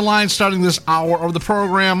Lewandowski and the Alliance starting this hour of the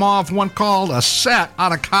program off. One called A Set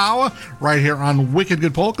on a Cow right here on Wicked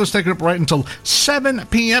Good Polkas. Taking it up right until 7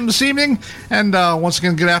 p.m. this evening. And once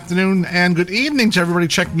again, good afternoon and good evening to everybody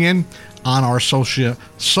checking in on our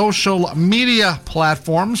social media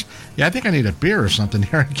platforms. Yeah, I think I need a beer or something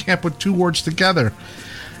here. I can't put two words together.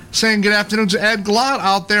 Saying good afternoon to Ed Glott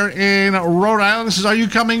out there in Rhode Island. This is, are you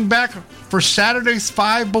coming back for Saturday's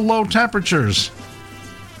 5 below temperatures?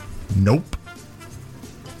 Nope.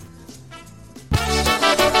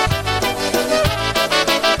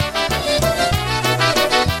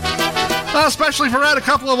 Well, especially for Ed, a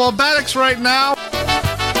couple of Obatics right now.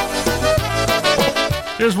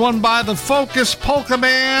 Here's one by the Focus Polka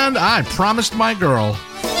Band, I Promised My Girl.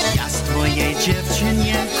 Ja z twojej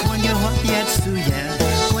dziewczynie konia obiecuję.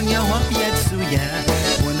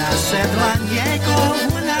 U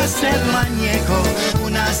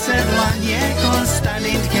nas sedla niego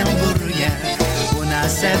stalintkiem góruje. U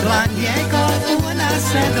nas sedla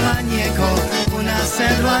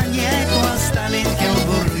niego stalintkiem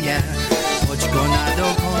góruje. Chodź go na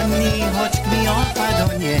dogoni, chodź mi opa do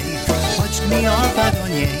niej.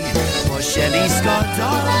 Posielisko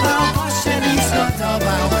dobał,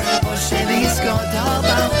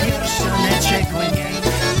 pierścioneczek u niej.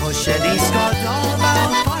 Posielisko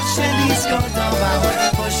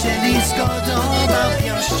dobał,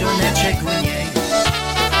 pierścioneczek u niej.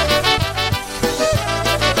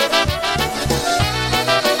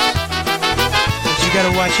 But you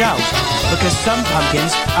gotta watch out, because some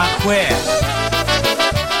pumpkins are queer.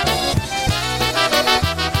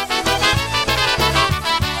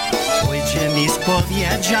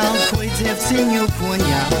 Powiedział, chuj dziewczyniu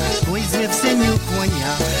kunia.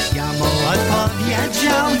 Ja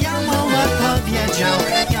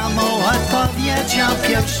mu odpowiedział,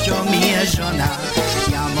 pierścią mi jest żona.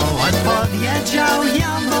 Ja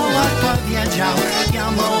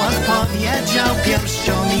mu odpowiedział,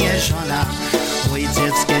 pierścią mi jest żona. Chuj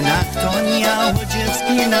dziecki na ktonia, chuj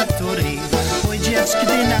dziecki na który.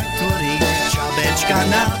 Czapeczka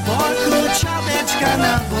na boku,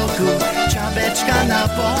 czapeczka na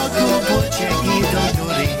boku, pocieki do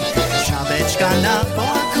góry. Czapeczka na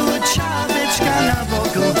boku,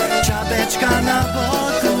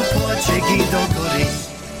 pocieki do góry.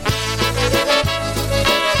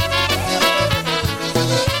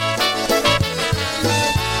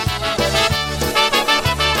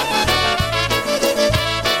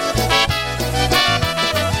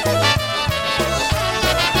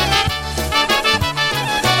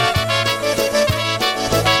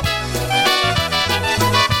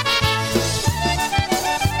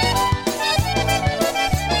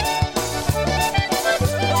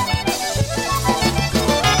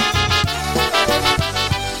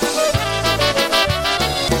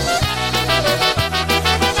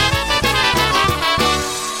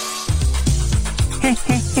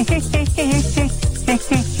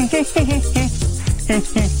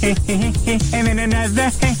 And then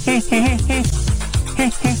another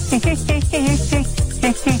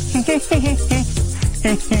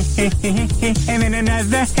and then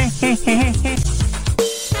another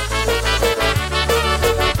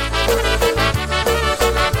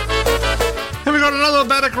Here we go to another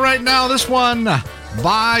Obedic right now. This one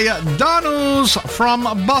by Danus from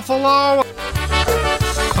Buffalo.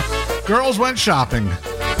 Girls went shopping.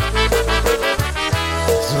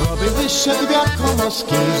 Zrobię wyszedł jak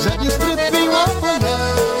komoski, że nie sprytwiło mnie.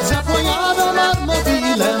 Zapojadę nad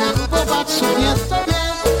mobilem, kupować suknię sobie.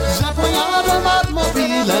 Zapojadę nad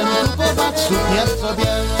mobilem, kupować suknię sobie.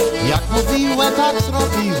 Jak mówiłe, tak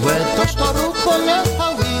zrobiłe, toż to ruch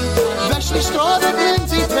pojechały. Weszli środek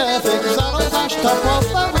między trefek, zaraz zaś to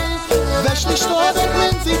popały. Weszli środek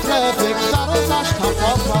między trefek, zaraz zaś to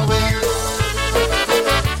popały.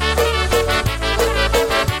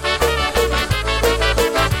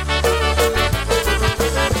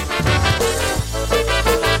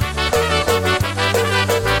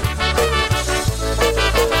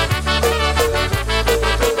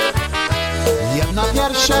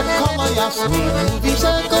 Pierwsze koło jasni, mówi,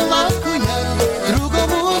 że go lakuje. Drugo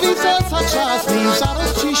mówi, że za czasni,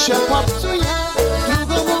 zaraz ci się popsuje.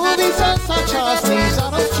 Drugo mówi, że za czasni,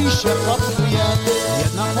 zaraz ci się popsuje.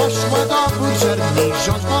 Jedna poszła do kurczerni,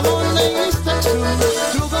 wziąć balony i z tekstu.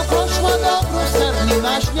 Druga poszła do bruserni,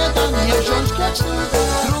 na śniadanie wziąć keksy.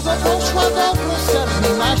 Druga poszła do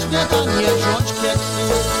bruserni, na śniadanie wziąć keksy.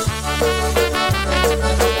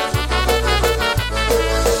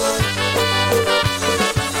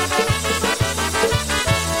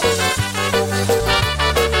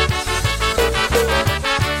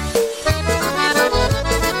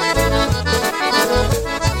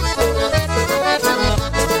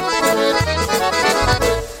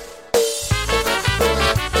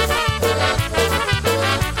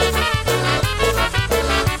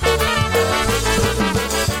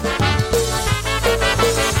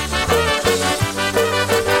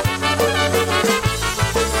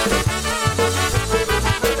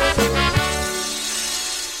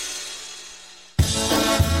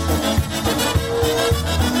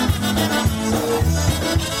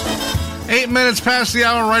 minutes past the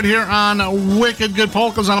hour right here on Wicked Good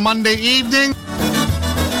Polkas on a Monday evening.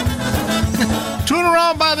 Tune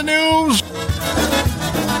around by the news.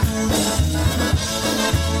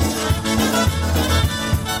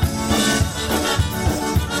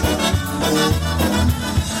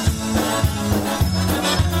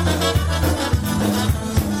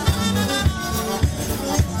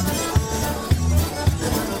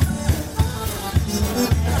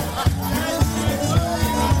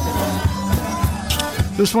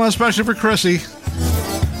 This one especially for Chrissy.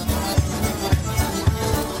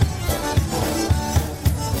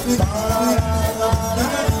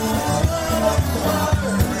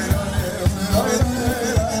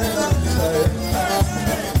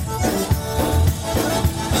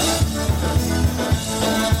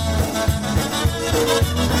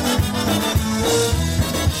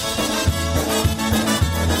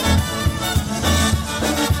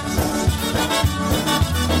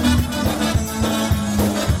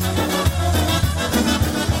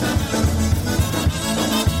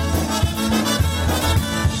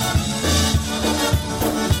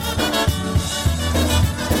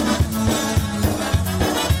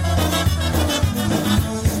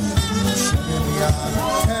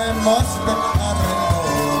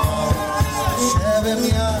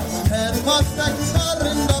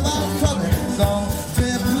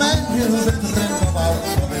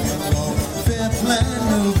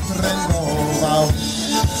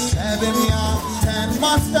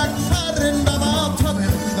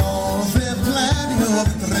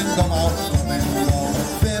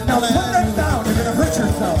 Now put that down, you're gonna hurt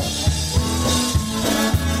yourself.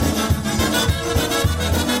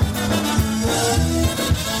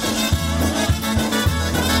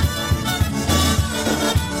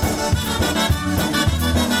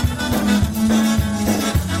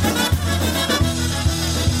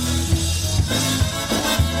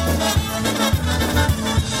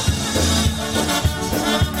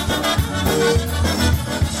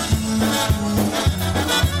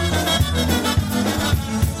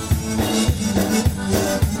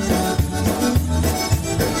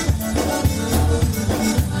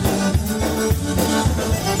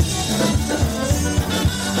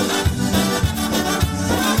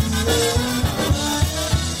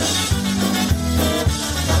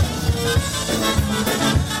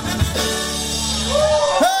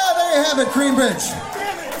 Greenbridge.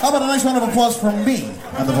 How about a nice round of applause from me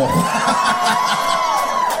on the vocal?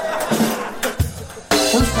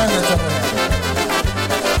 First time that's ever happened.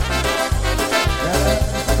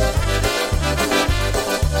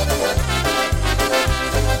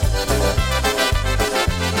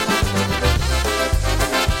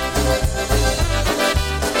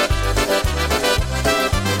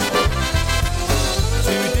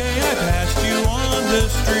 Today I passed you on the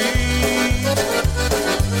street.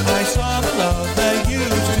 I saw the love that used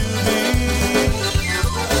to be.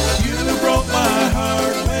 You broke my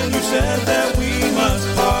heart when you said that we must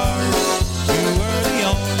part.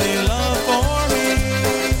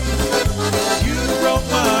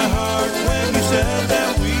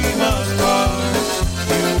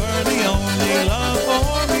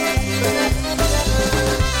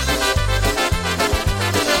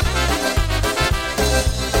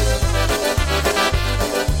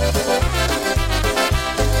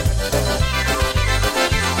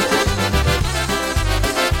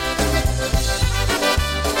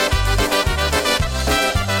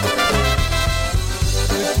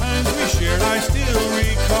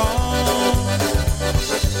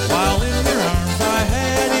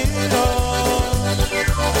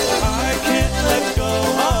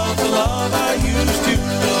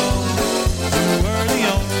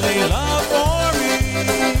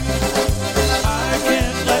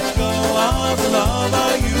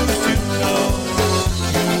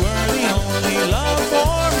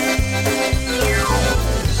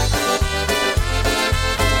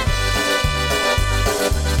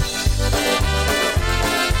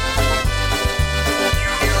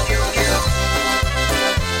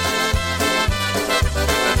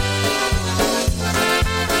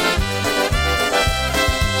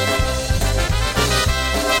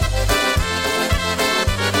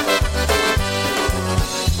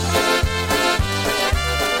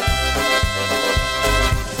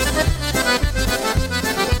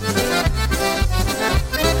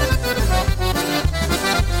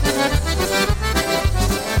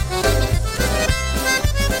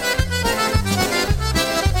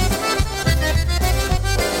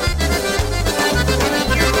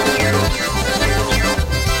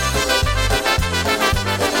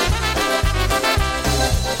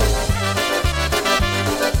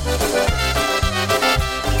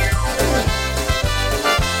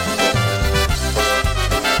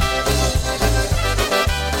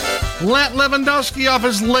 Lewandowski off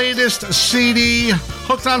his latest CD,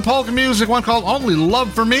 Hooked on Polka Music, one called Only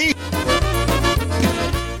Love for Me.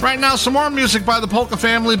 Right now, some more music by the Polka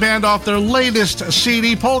Family Band off their latest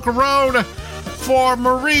CD, Polka Road, for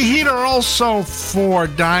Marie Heater, also for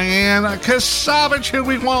Diane Kasavich. Here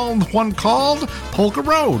we go, one called Polka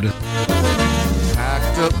Road.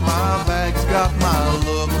 Packed up my bags, got my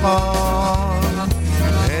look on,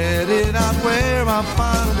 headed out where I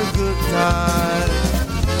find a good time.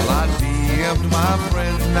 Well, I DM'd my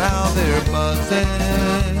friends, now they're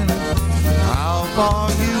buzzing. How far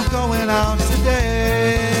you going out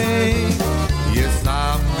today? Yes,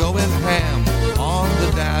 I'm going ham on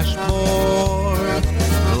the dashboard,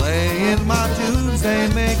 playing my tunes, they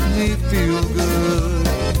make me feel good.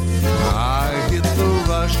 I hit the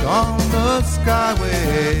rush on the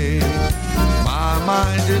skyway, my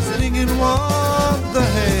mind is thinking what the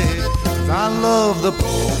heck. 'Cause I love the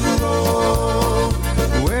polka road,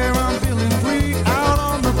 where I'm feeling free out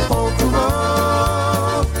on the polka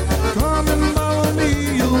road. Come and follow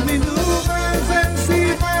me, you'll meet new friends and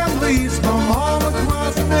see families from all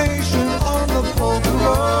across the nation on the polka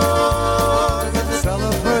road.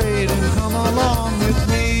 Celebrate and come along with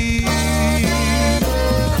me.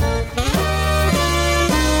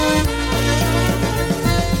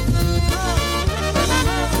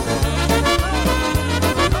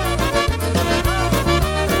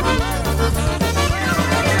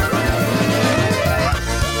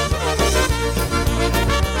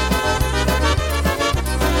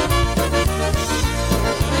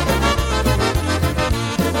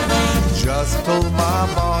 Just told my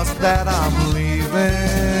boss that I'm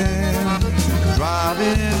leaving,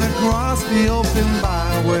 driving across the open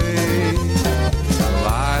byway.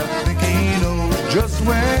 I think he knows just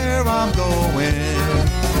where I'm going,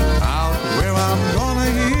 out where I'm gonna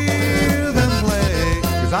hear them play.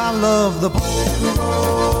 'Cause I love the polka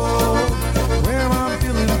road, where I'm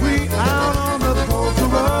feeling free out on the polka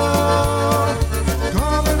road.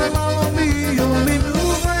 Come and follow me, you'll meet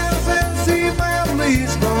new friends and see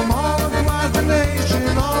families from all across the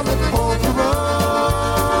nation on the polka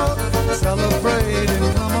road. Celebrate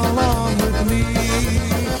and come along with me.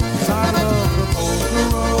 'Cause I love the polka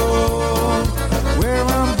road, where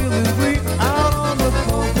I'm feeling free out on the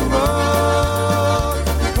polka road.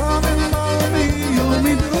 Come and follow me, you'll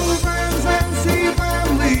meet new friends and see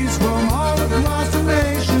families from all across the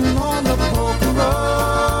nation on the polka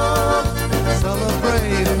road.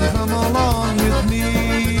 Celebrate and come along with me.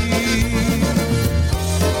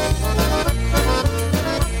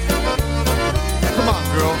 Come on,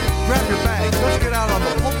 girl, grab your bags, let's get out on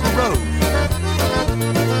the polka road.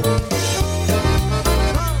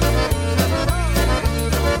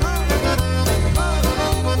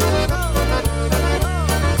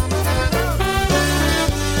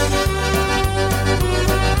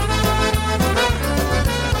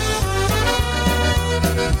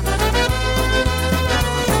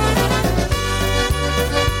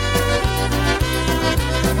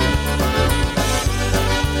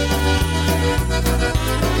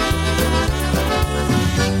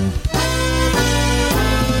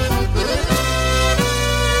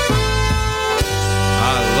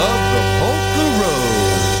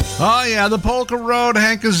 Oh, yeah, the Polka Road.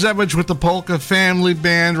 Hank Kazevich with the Polka Family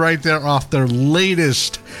Band right there off their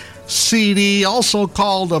latest CD, also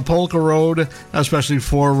called Polka Road, especially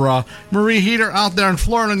for Marie Heater out there in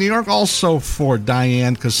Florida, New York, also for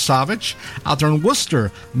Diane Kasavich out there in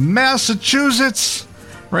Worcester, Massachusetts,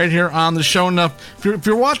 right here on the show. Now, if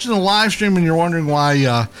you're watching the live stream and you're wondering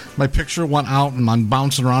why my picture went out and I'm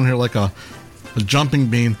bouncing around here like a jumping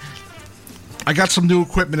bean, I got some new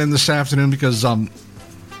equipment in this afternoon because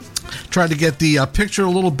tried to get the picture a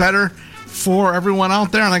little better for everyone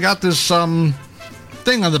out there, and I got this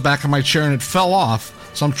thing on the back of my chair and it fell off,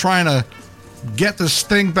 so I'm trying to get this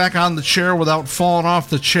thing back on the chair without falling off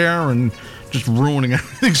the chair and just ruining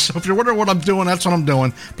everything. So if you're wondering what I'm doing, that's what I'm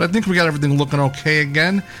doing. But I think we got everything looking okay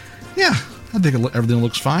again. Yeah, I think everything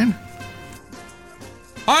looks fine.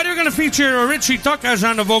 All right, we're going to feature Richie Tuckas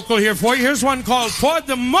on the vocal here for you. Here's one called For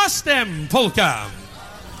the Mustang Polka.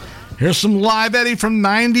 Here's some Live Eddie from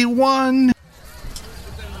 91.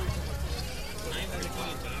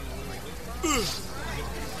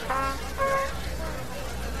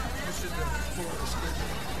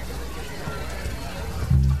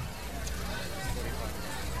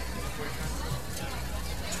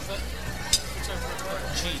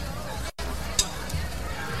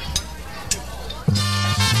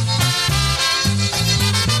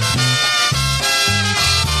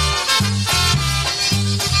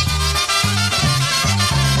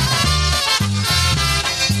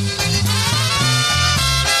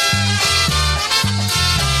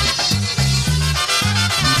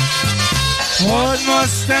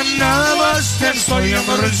 na mostem stoją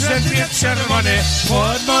róże dwie czerwone.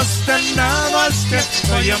 Pod mostem na mostem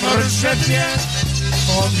stoją róże dwie.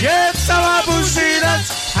 Obiecała buzi dać,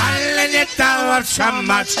 ale nie dała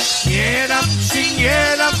trzymać. Nie dam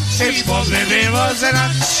ci, bo by było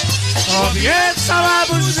znać. Obiecała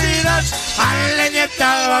buzi dać, ale nie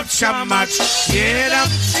dała trzymać. Nie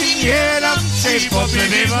dam ci, bo by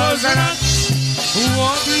było znać.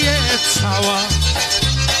 Obiecała,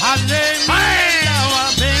 ale nie dała,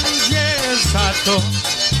 będzie za to.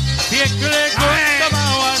 Piekle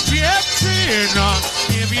gotowała dziewczyna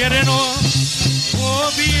niewierno.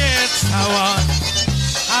 Obiecała,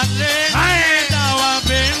 ale nie dała,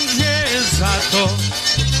 będzie za to.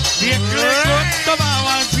 Piekle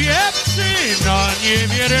gotowała dziewczyna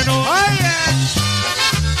niewierno.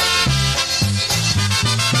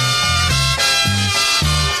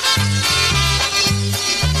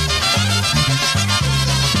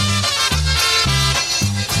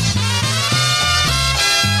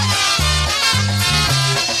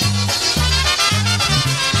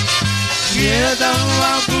 Nie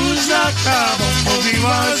dała buzaka, bo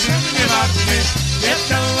mówiła, że mnie ładny. Nie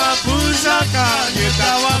dała buzaka, nie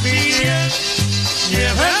dała mi nie. Nie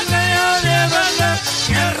będę, ja nie będę,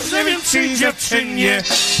 nie więcej dziewczynie.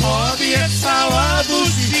 Obiecała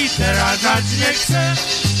buzi, teraz dać nie chcę.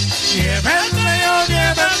 Nie będę, ja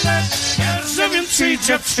nie będę, nie więcej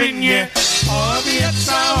dziewczynie.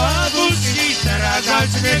 Obiecała buzi, teraz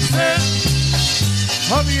dać nie chcę.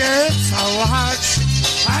 Obiecała,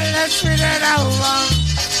 ale ci nie dała,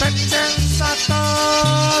 będzie za to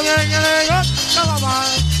piekle gotowała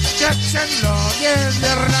dziewczyno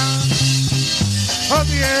niewierna.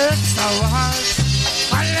 Obiecałaś,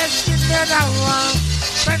 ale ci nie dała,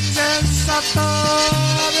 będzie za to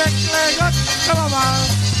piekle gotowała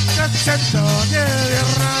dziewczyno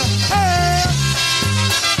niewierna.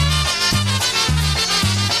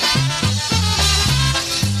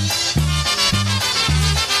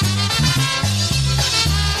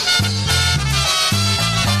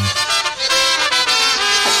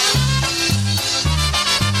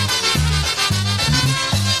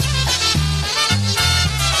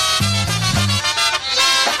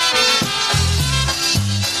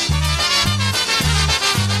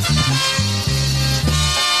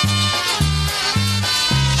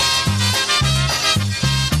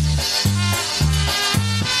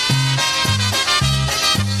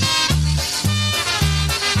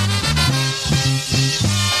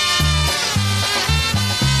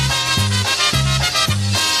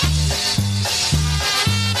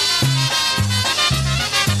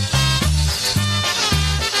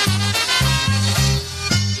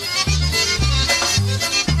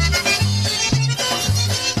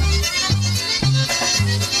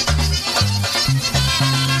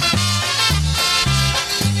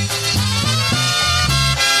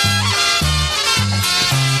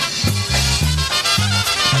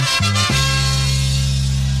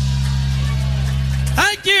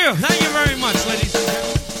 Thank you very much, ladies and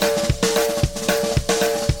gentlemen.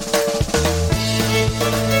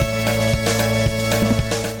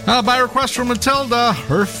 By request from Matilda,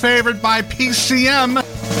 her favorite by PCM.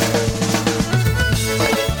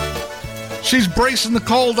 She's bracing the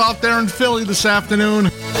cold out there in Philly this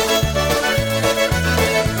afternoon.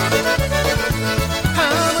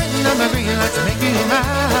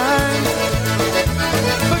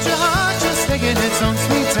 But your heart just taking its own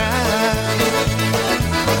sweet time.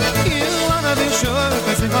 You wanna be sure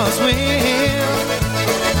because it goes well.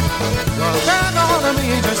 Well, grab on to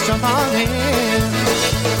me, just jump on in.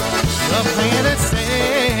 You're playing it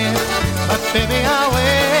safe, but baby, I'll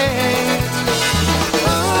wait.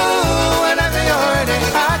 Ooh, whenever you're ready,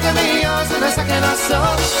 I can be yours in a second or so.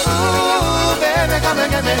 Ooh, baby, come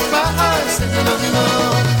and get me. My heart's sitting on the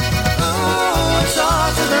ooh, it's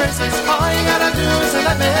all to the races. All you gotta do is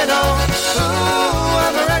let me know. Ooh,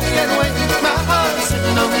 I'm ready and waiting. My heart's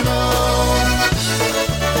sitting on the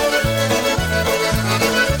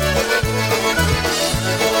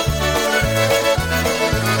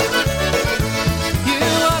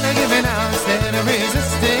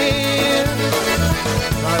resisting,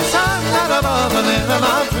 'cause I'm not above a little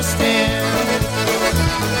of twisting.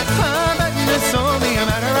 I'm betting it's only a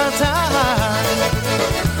matter of time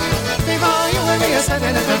before you and me are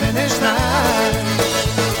standing at the finish line.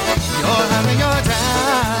 You're having your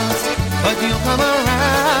doubts, but you'll come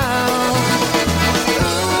around.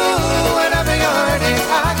 Ooh, whenever you're ready,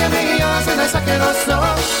 I can be yours in a second or so.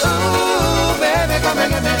 Ooh, baby, come and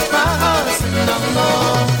get me. My heart's sitting on the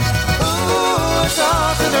low. It's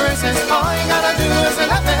all to the races. All you gotta do is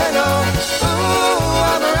let me know. Ooh,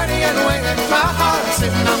 I'm ready and waiting. My heart's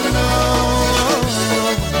sitting on the low.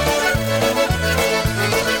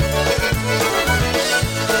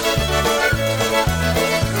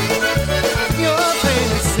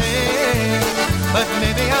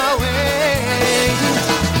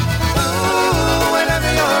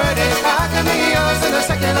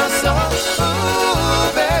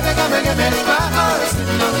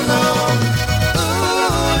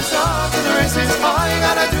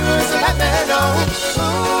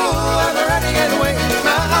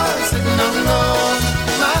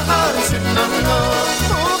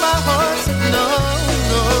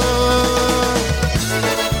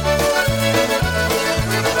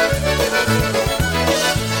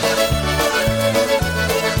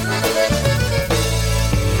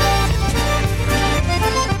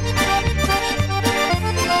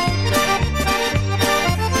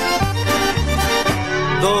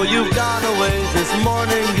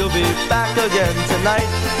 again tonight,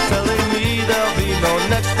 telling me there'll be no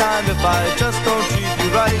next time if I just don't treat you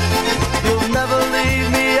right. You'll never leave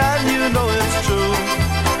me and you know it's true,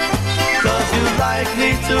 'cause you like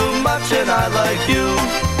me too much and I like you.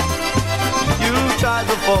 You tried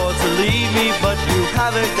before to leave me, but you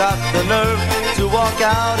haven't got the nerve to walk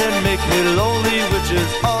out and make me lonely, which is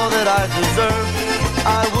all that I deserve.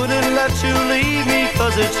 I wouldn't let you leave me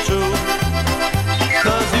 'cause it's true,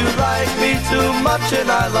 'cause you like me too much and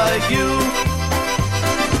I like you.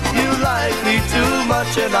 You like me too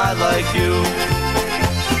much and I like you.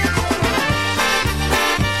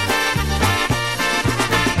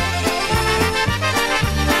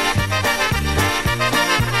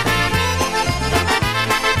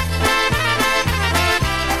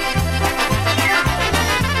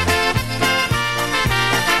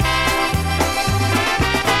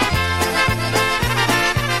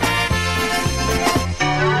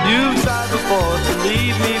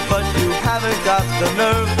 Got the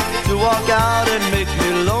nerve to walk out and make me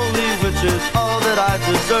lonely, which is all that I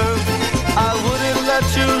deserve. I wouldn't let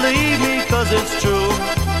you leave me 'cause it's true,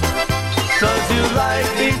 'cause you like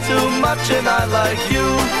me too much and I like you.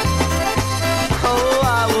 Oh,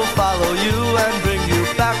 I will follow you and bring you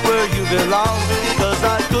back where you belong, 'cause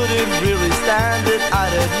I couldn't really stand it,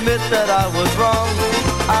 I'd admit that I was wrong.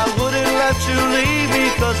 I wouldn't let you leave me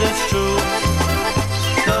 'cause it's true,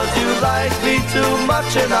 'cause you like me too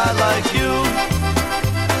much and I like you.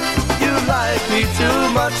 You like me too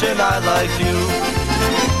much and I like you.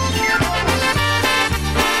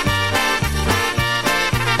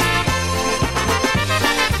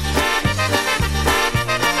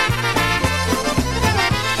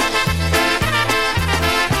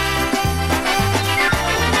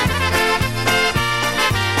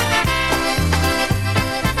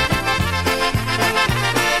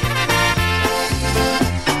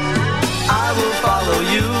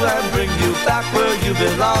 Back where you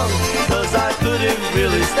belong, 'cause I couldn't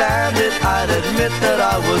really stand it, I'd admit that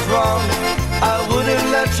I was wrong. I wouldn't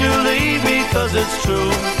let you leave me 'cause it's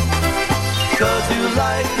true, 'cause you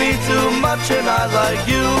like me too much and I like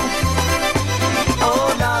you. Oh,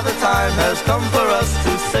 now the time has come for us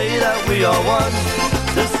to say that we are one,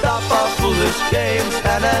 to stop our foolish games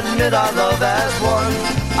and admit our love as one.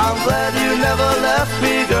 I'm glad you never left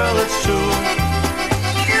me, girl, it's true,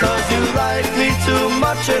 'cause you like me too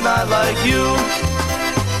much and I like you.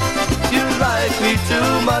 You like me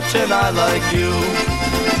too much and I like you.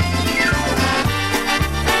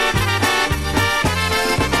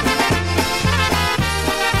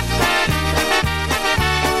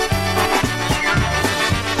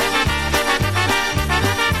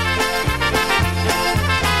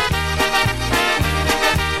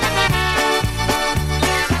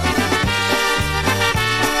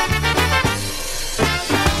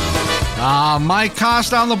 Mike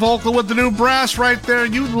Costa on the vocal with the new brass right there.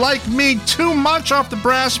 You Like Me Too Much off the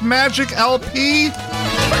Brass Magic LP.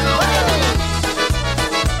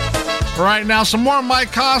 Right now, some more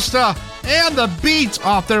Mike Costa and the Beat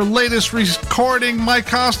off their latest recording, Mike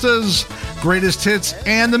Costa's Greatest Hits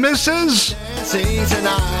and the Misses. Dancing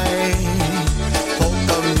tonight,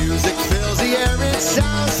 polka music fills the air, it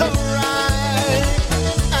sounds so right,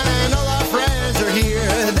 and all our friends are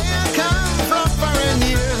here, they come from far and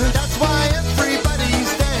near, that's why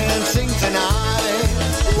everybody's dancing tonight.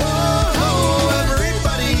 Whoa,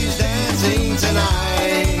 everybody's dancing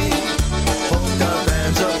tonight, polka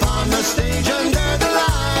bands up on the stage under the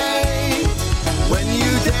light. When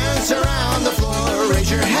you dance around the floor, raise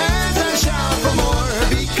your hands and shout for more,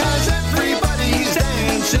 because everybody's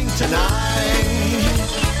dancing tonight.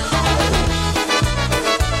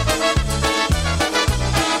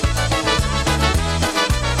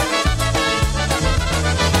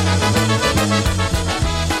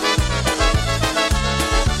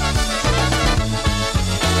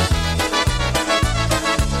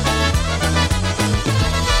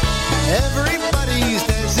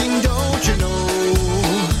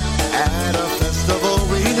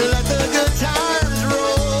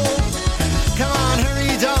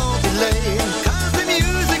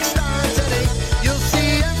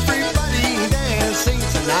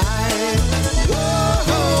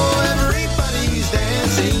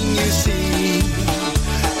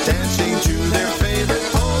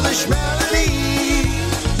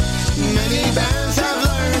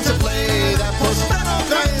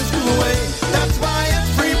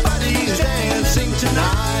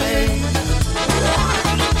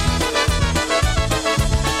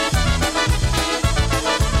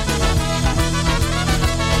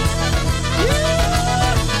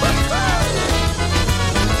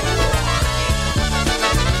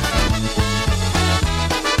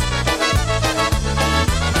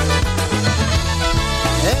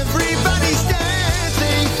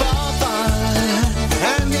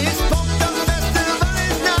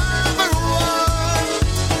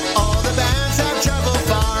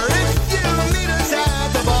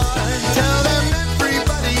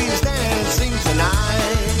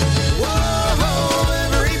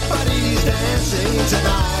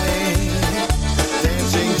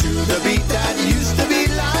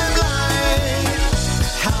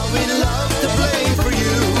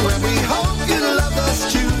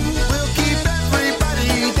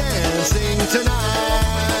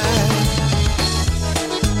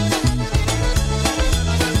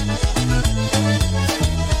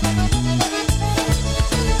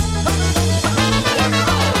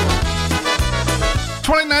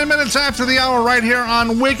 minutes after the hour right here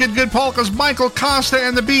on Wicked Good Polkas. Michael Costa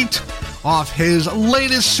and the Beat off his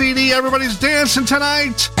latest CD, Everybody's Dancing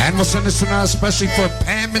Tonight. And we'll send this one out especially for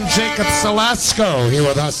Pam and Jacob Salasco here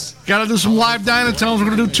with us. Got to do some live Dynatones. We're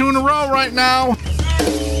going to do 2 in a row right now.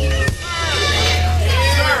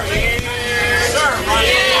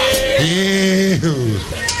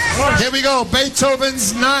 Here we go,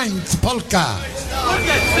 Beethoven's 9th polka.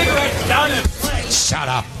 Shut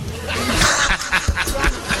up.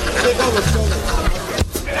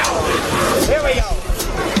 Here we go.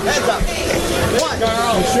 Heads up. 1,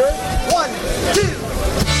 you sure? 1, 2.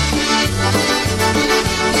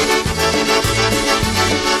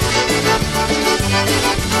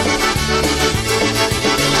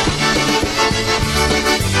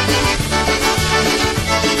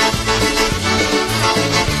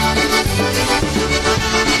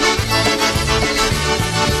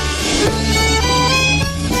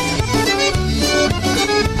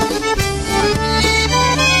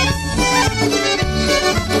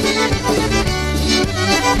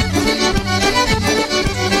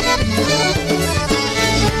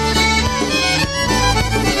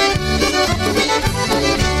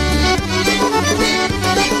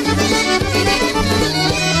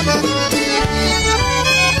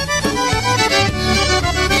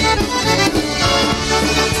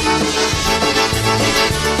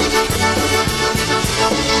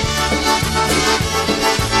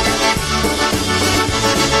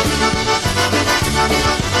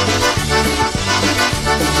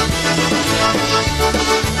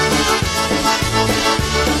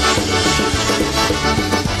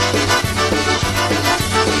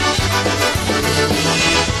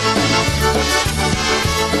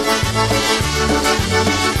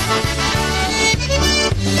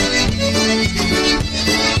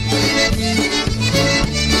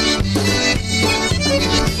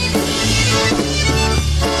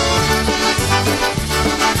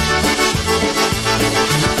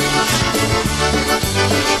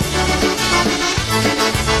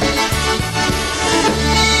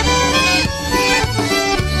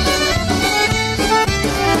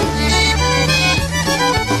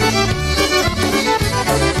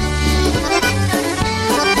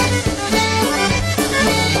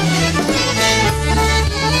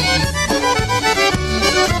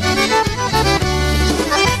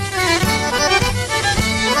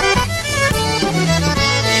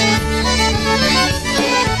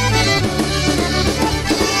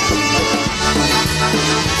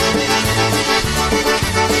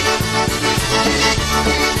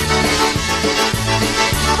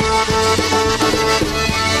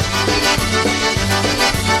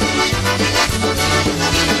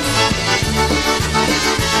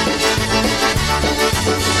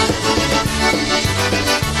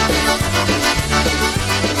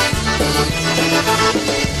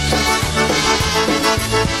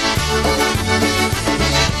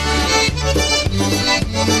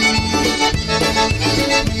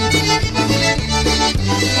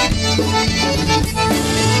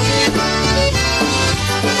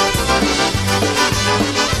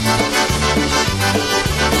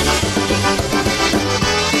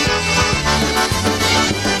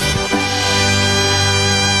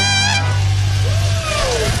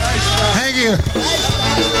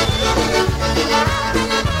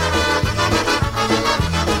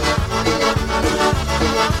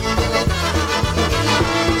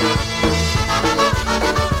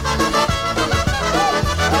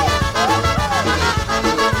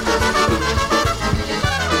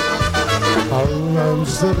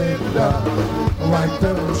 Rosalinda, why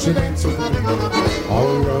don't you dance with me?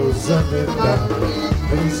 Oh, Rosalinda,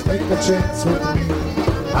 please take a chance with me.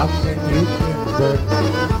 How can you get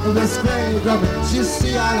this great romance? You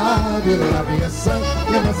see, I love you so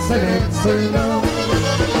you must answer no.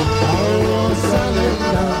 Oh,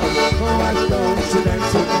 Rosalinda, why don't you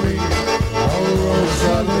dance with me? Oh,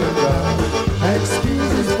 Rosalinda,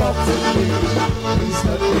 excuses for me, please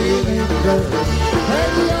let me linger.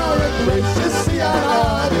 And you're a gracious, see, I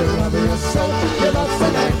love you so you must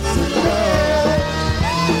answer no.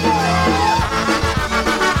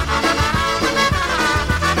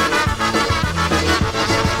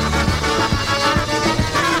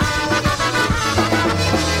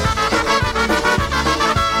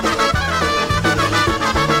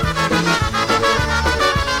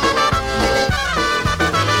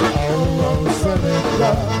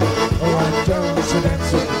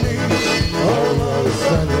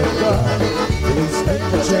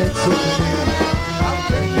 Chance with me, how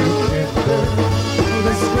can you get there?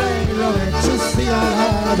 This great romance, you see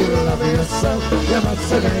how you love yourself, you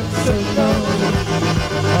must answer no.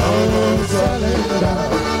 Oh, Rosalinda,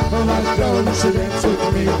 why why don't you dance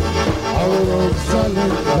with me? Oh,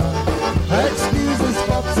 Rosalinda, excuse this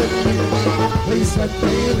box and me, please let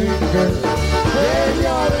me linger. In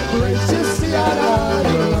your embrace, you see I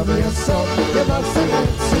love you so, you must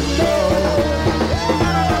dance and know.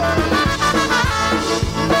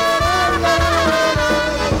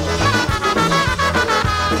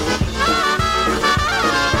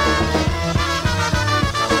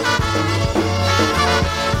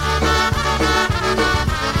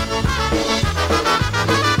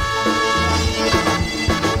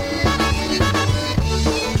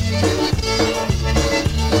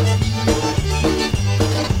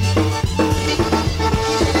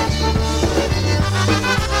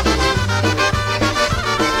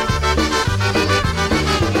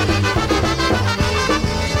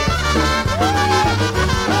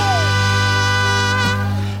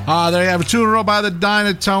 There you have a 2 in a row by the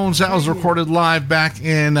Dynatones. That was recorded live back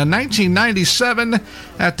in 1997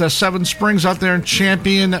 at the Seven Springs out there in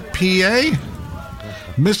Champion, PA.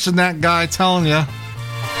 Missing that guy, telling you.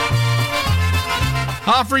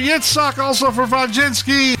 For Yitzhak, also for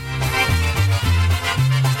Wadzinski.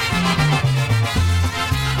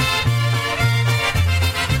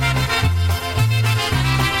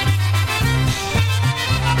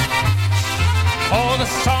 Oh, the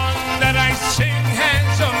song that I sing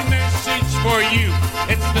has a message for you.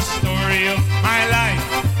 It's the story of my life.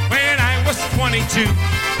 When I was 22,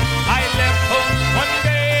 I left home one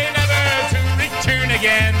day never to return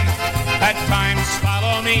again. At times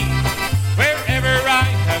follow me wherever I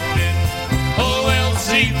have been. Oh,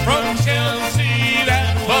 Elsie from Chelsea,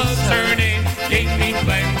 that was her name, gave me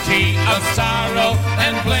plenty of sorrow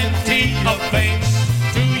and plenty of pain.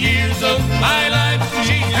 2 years of my life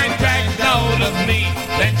she had dragged out of me.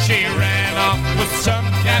 Then she ran off with some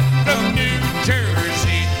cat from New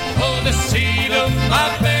Jersey. Oh, the seat of my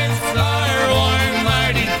pants are worn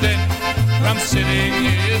mighty thin from sitting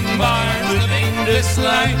in bars living this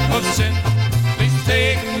life of sin. Please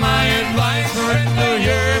take my advice, or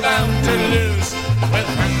you're bound to lose with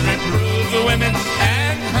 100 rude women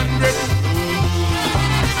and 100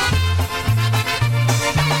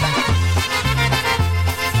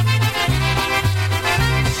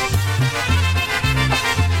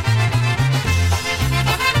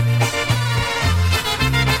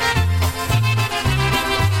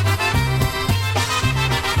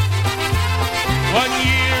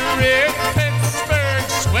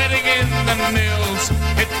 mills.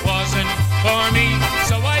 It wasn't for me,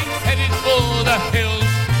 so I headed for the hills.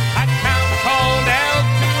 A town called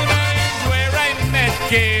Altoona, where I met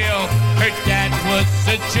Gail. Her dad was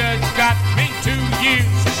a judge, got me 2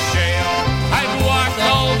 years in jail. I'd walked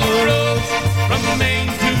all the roads from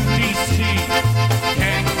Maine to D.C.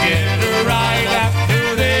 Can't get a ride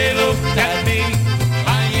after they looked at me.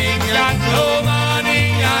 I ain't got no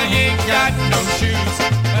money, I ain't got no shoes,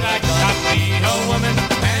 but I got me a woman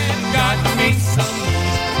and got me some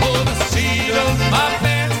moves. Oh, the seat of my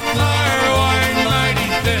pants are worn mighty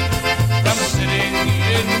thin from sitting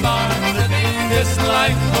in bars living this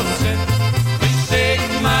life of sin. Please take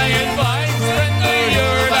my advice, or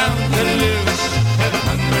you're bound to lose with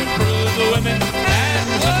 100 cruel women and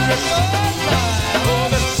 100 oh,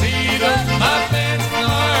 the seat of my pants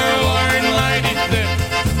are worn mighty thin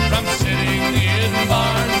from sitting in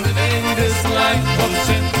bars living this life of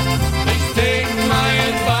sin. Please take my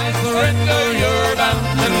advice, or you're bound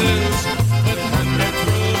to lose with 100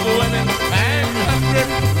 cruel women and 100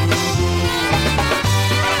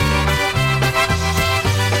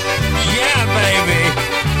 Yeah, baby.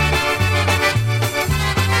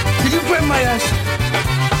 Can you grab my ass?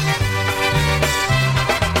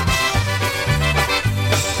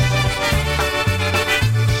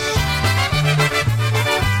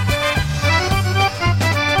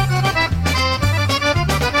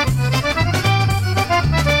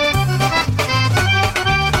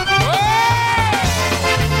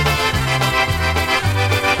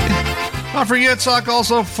 For Yitzhak,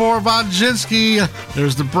 also for Wadzinski.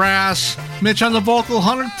 There's the brass. Mitch on the vocal,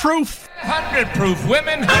 100 proof. 100 proof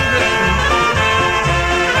women,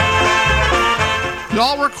 100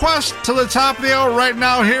 Y'all request to the top of the hour right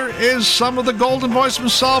now. Here is some of the golden voice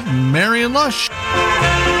himself, Marion Lush.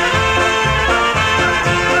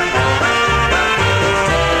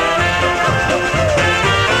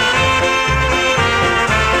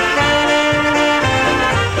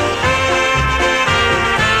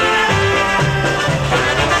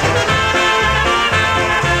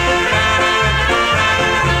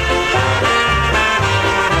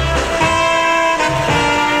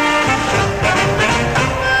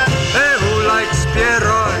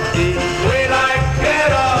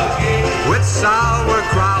 With sour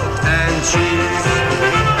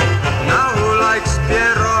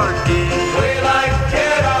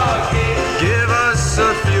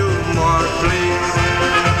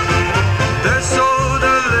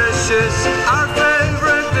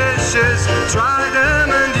dishes, try them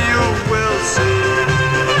and you will see.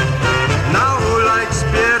 Now who likes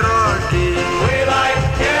pierogi? We like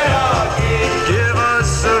pierogi. Give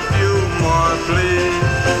us a few more, please.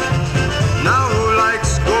 Now who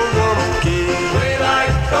likes gołąbki? We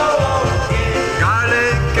like gołąbki.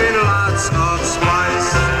 Garlic and lots of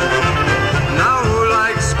spice. Now who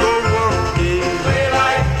likes gołąbki? We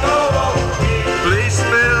like gołąbki. Please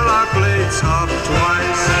fill our plates up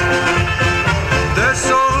twice. They're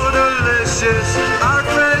so delicious, our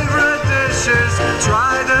favorite dishes.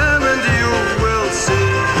 Try them and you will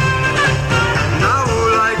see. Now who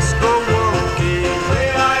likes gołąbki? We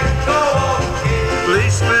like gołąbki.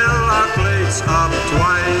 Please fill our plates up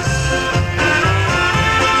twice.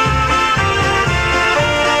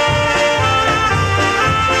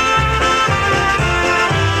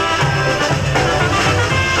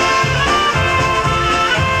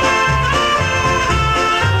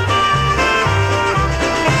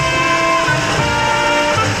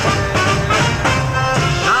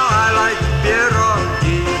 Now I like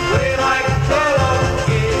pierogi. We like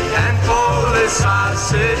pierogi. And Polish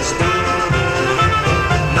sausage too.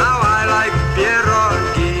 Now I like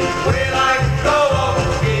pierogi. We like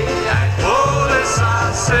gołąbki. And Polish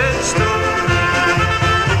sausage too.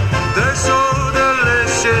 They're so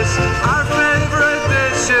delicious, our favorite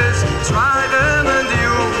dishes. Try them and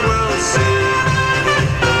you will see.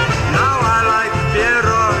 Now I like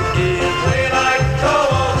pierogi. We like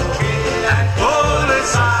gołąbki. And Polish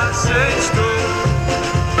sausage too.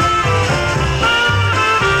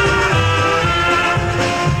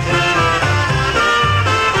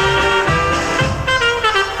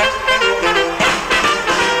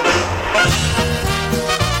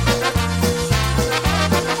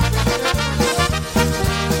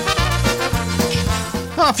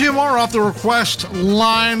 A few more off the request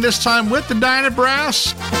line, this time with the Dyna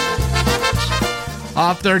Brass.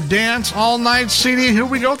 Off their Dance All Night CD, here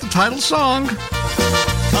we go with the title song.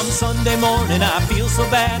 Come Sunday morning, I feel so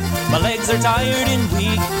bad. My legs are tired and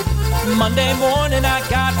weak. Monday morning, I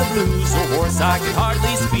got the blues, so hoarse I could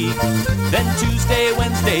hardly speak. Then Tuesday,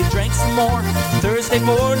 Wednesday, drank some more. Thursday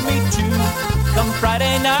bored me too. Come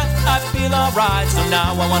Friday night, I feel alright, so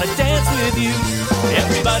now I wanna dance with you.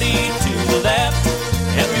 Everybody to the left,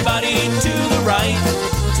 everybody to the right.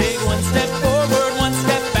 Take one step forward, one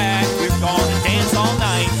step back. We're gonna dance all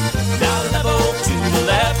night. Now level to the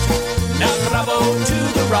left, now bravo to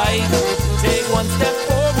the right. Take one step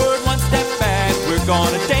forward, one step back. We're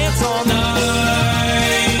gonna dance all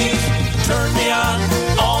night. Turn me on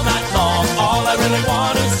all night long. All I really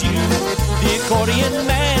want is you. The accordion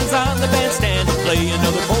man's on the bandstand to play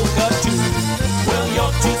another polka tune. Well,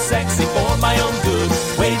 you're too sexy for my own good,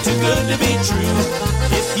 way too good to be true.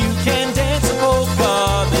 If you can dance a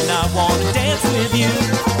polka, then I wanna dance with you.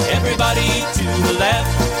 Everybody to the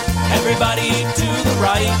left, everybody to the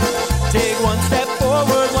right. Take one step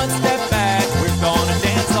forward, one step back. We're gonna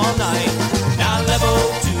dance all night. Now level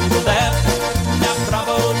to the left, now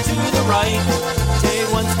bravo to the right.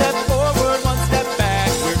 Take one step forward, one step back.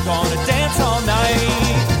 We're gonna dance all night.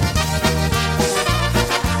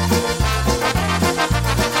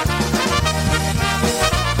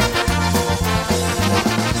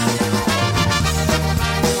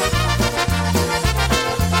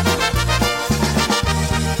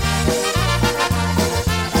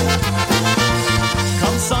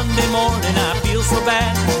 Come Sunday morning, I feel so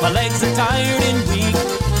bad. My legs are tired and weak.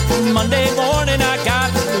 Monday morning, I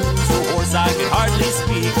got the blues, so hoarse I could hardly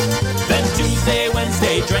speak. Then Tuesday,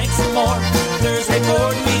 Wednesday, drank some more. Thursday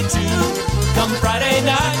bored me too. Come Friday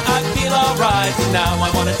night, I feel alright, and now I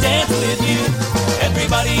wanna dance with you.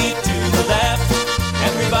 Everybody to the left,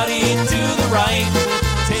 everybody to the right.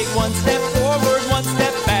 Take one step forward, one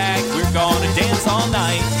step back. We're gonna dance all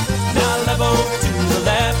night. Now level to the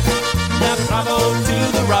left, now bravo to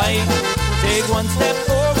the right. Take one step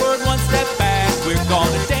forward, one step back. We're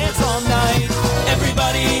gonna dance all night.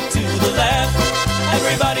 Everybody to the left,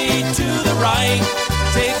 everybody to the right.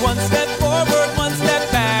 Take one step forward, one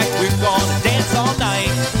step back. We're gonna dance all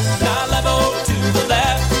night. Now level to the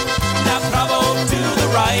left, now bravo to the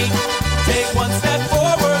right. Take one step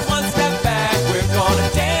forward, one step back. We're gonna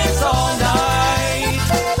dance all night.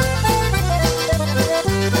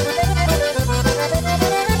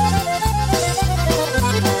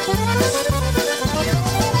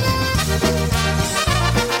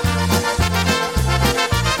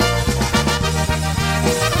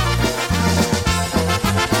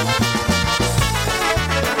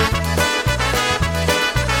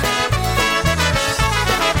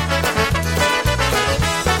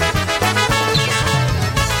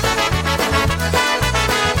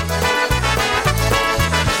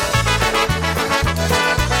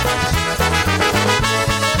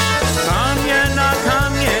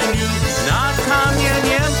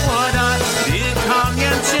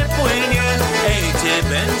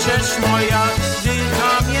 będziesz moja, gdy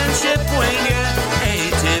kamień się płynie. Ej,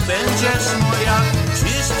 ty będziesz moja,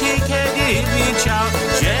 czyżki kiedy widział,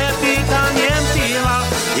 że pytaniem piła,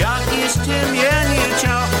 jakiś ty mnie nie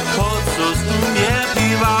chciał, po cóż tu mnie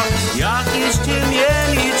biwał, jakiś ty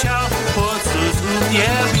mnie nie chciał, po cóż tu mnie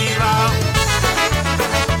biwał.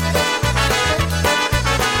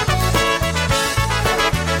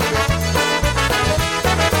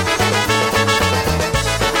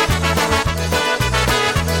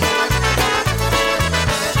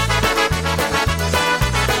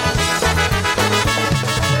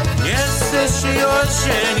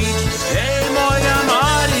 Ożenić, ej moja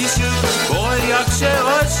Marysiu, bo jak się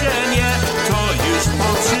ożenię, to już po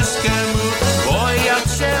wszystkiemu, bo jak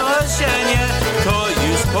się ożenię, to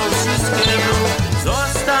już po wszystkiemu.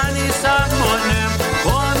 Zostanie samotnym,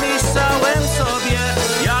 pomyślałem sobie,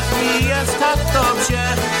 jak mi jest tak dobrze,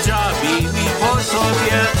 trafi mi po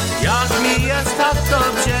tobie, jak mi jest tak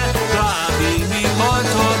dobrze, trafi mi po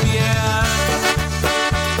tobie.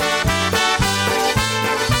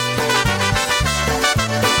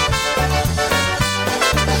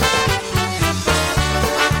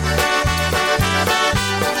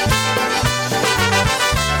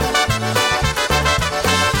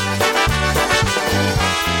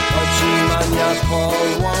 Po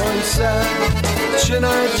łące,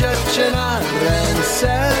 czyna dziewczyna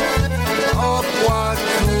ręce,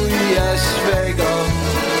 opłakuje swego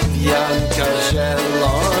wianka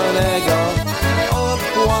zielonego,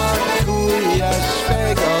 opłakuje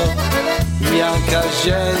swego wianka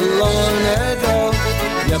zielonego.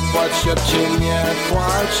 Nie płacz dziewczynie, nie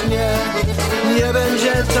płacz, nie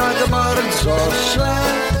będzie tak bardzo źle,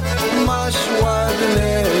 masz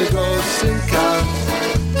ładnego synka.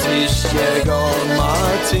 Tyś jego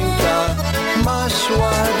matynka, masz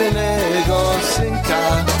ładnego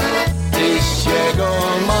synka, tyś jego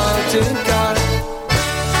matynka.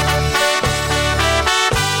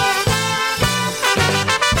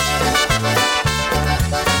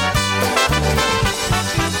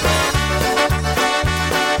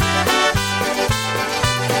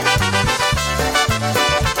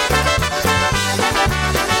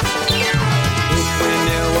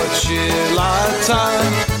 Upłynęło 3 lata,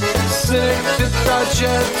 synek pyta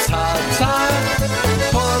cię tata,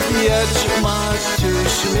 powiedz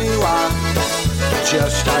Maciuś miła,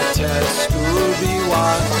 gdzież ta cię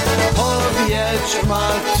zgubiła? Powiedz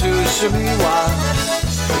Maciuś miła,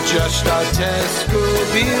 gdzież ta cię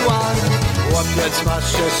zgubiła? Chłopiec ma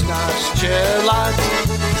 16 lat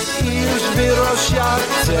i już wyrósł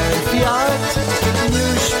jak ten kwiat,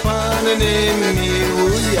 już panny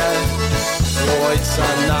miłuje, ojca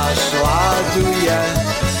naśladuje.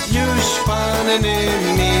 Już panny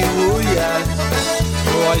miłuje,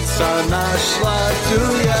 ojca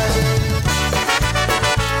naśladuje.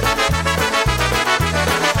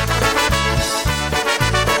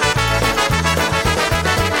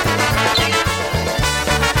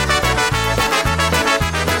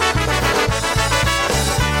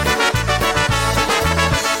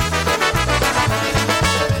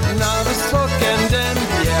 Na wysokim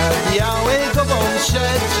dębie białego wąż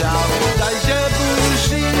siedział, dajże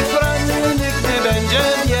buzi franiu, nikt nie będzie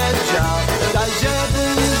wiedział, dajże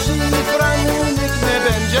buzi franiu, nikt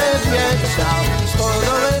nie będzie wiedział.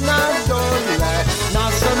 Stodole na dole,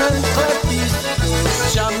 na samym klepisku,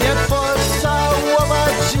 chciał mnie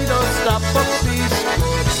pocałować i dosta podpisku,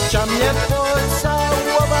 chciał mnie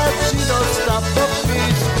pocałować i dosta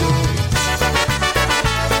podpisku.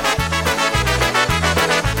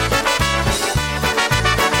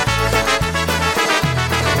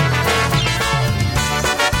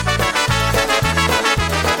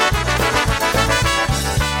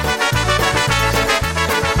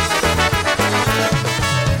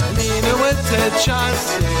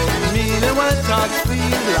 Czasy, minęła ta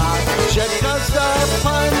chwila, że każda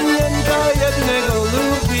panienka jednego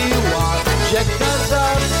lubiła, że każda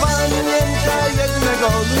panienka jednego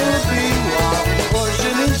lubiła.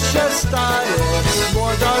 Ożenił się stary,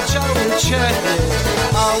 młoda czarnuciery,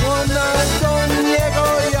 a ona do niego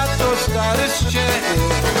jak to stary z Ciechy,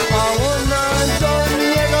 a ona do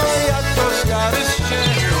niego jak to stary z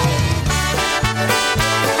Ciechy.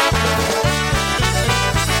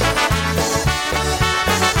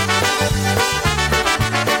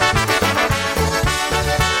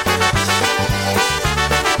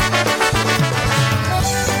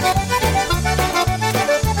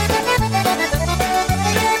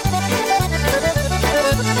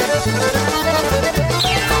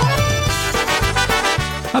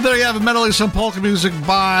 There you have it, medley some polka music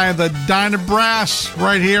by the Dyna Brass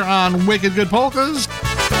right here on Wicked Good Polkas.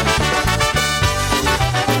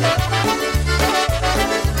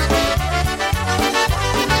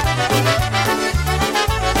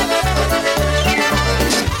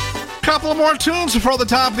 more tunes before the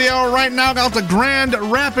top of the hour. Right now, got the Grand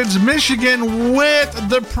Rapids, Michigan with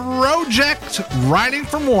The Project, riding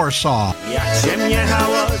from Warsaw. Jak się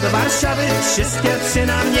jechało do Warszawy, wszystkie psy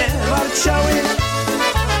na mnie warczały.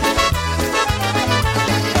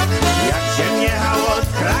 Jak się jechało od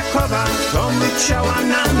Krakowa, to myczała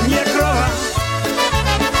na mnie krowa.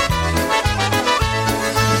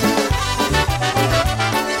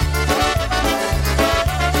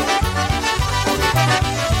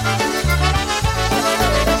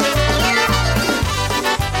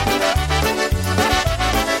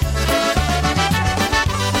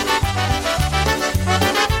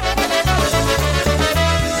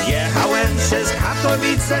 Przez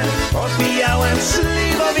Katowice podbijałem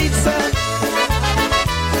Śliwowice.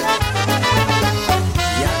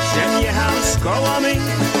 Jak się jechał z Kołomy,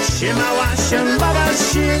 trzymała się baba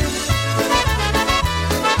sił.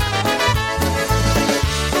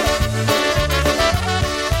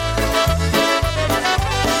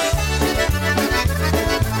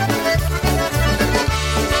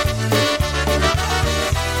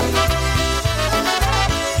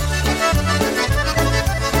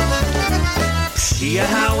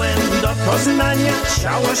 Przyjechałem do Poznania,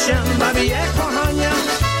 chciało się babie kochania.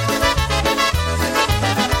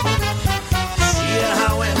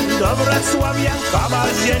 Przyjechałem do Wrocławia, baba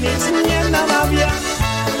się nic nie namawia.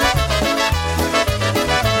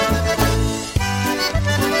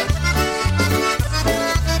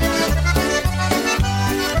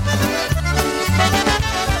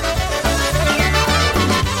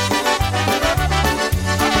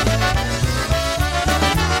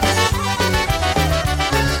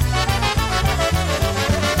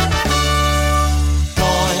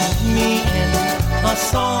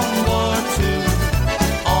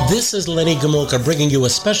 This is Lenny Gomulka bringing you a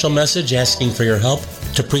special message asking for your help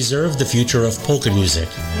to preserve the future of polka music.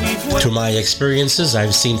 Through my experiences,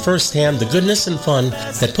 I've seen firsthand the goodness and fun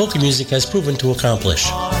that polka music has proven to accomplish.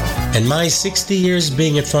 In my 60 years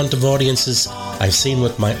being in front of audiences, I've seen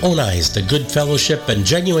with my own eyes the good fellowship and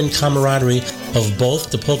genuine camaraderie of both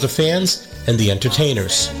the polka fans and the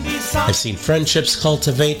entertainers. I've seen friendships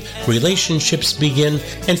cultivate, relationships begin,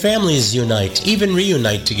 and families unite, even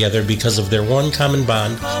reunite together because of their one common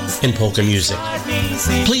bond in polka music.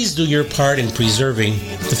 Please do your part in preserving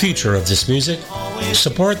the future of this music.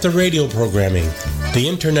 Support the radio programming, the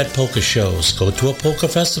internet polka shows, go to a polka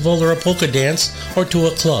festival or a polka dance, or to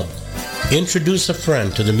a club. Introduce a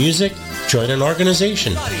friend to the music, join an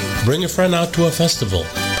organization, bring a friend out to a festival,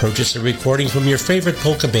 purchase a recording from your favorite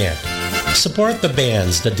polka band. Support the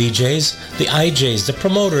bands, the DJs, the IJs, the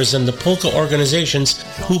promoters, and the polka organizations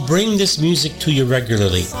who bring this music to you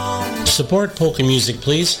regularly. Support polka music,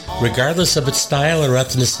 please, regardless of its style or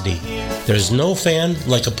ethnicity. There's no fan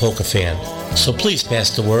like a polka fan. So please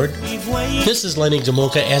pass the word. This is Lenny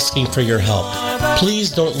Gomulka asking for your help.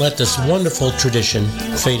 Please don't let this wonderful tradition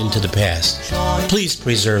fade into the past. Please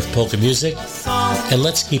preserve polka music, and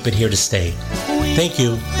let's keep it here to stay. Thank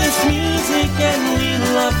you. This music and we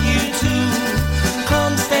love you too.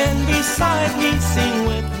 Come stand beside me, sing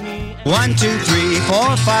with me. 1, 2, 3,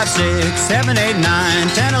 4, 5, 6, 7, 8, 9,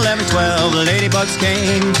 10, 11, 12. The ladybugs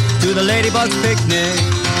came to the ladybugs picnic.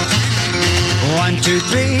 1, 2,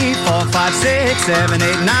 3, 4, 5, 6, 7,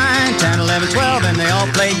 8, 9, 10, 11, 12. And they all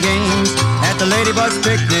played games at the ladybugs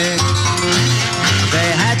picnic.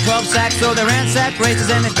 They had 12 sacks, so they ransacked races,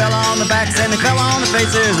 and they fell on the backs and they fell on the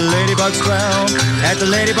faces. The ladybugs 12 at the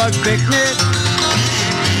ladybugs picnic.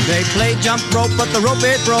 They played jump rope, but the rope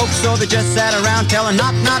it broke, so they just sat around telling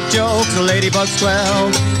knock-knock jokes. The ladybugs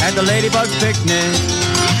 12 at the ladybugs picnic.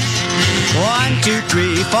 1, 2,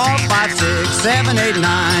 3, 4, 5, 6, 7, 8,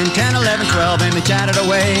 9, 10, 11, 12, and they chatted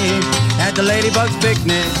away at the ladybugs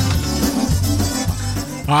picnic.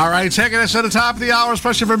 All right, taking us to the top of the hour,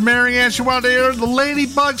 especially for Marianne. She wanted to hear the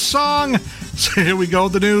Ladybug song. So here we go,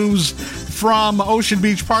 the news from Ocean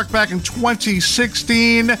Beach Park back in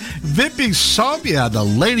 2016. Vippy Sobia, the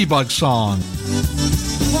Ladybug song.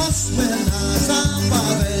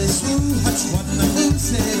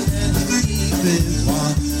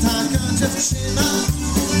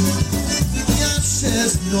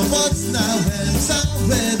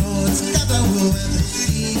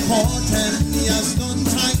 Potem ja znów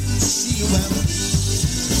tańczyłem.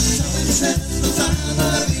 Chciałem się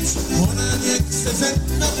zabawić, ona nie chce ze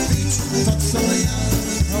mną pić. To co ja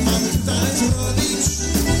mam tutaj zrobić?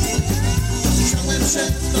 Chciałem się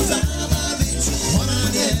zabawić, ona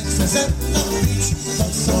nie chce ze mną pić. To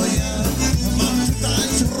co ja mam tutaj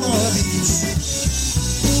zrobić?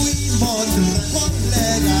 Mój mądry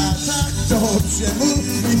kolega tak dobrze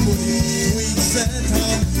mówi, pójdź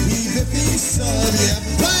tam i wypij sobie.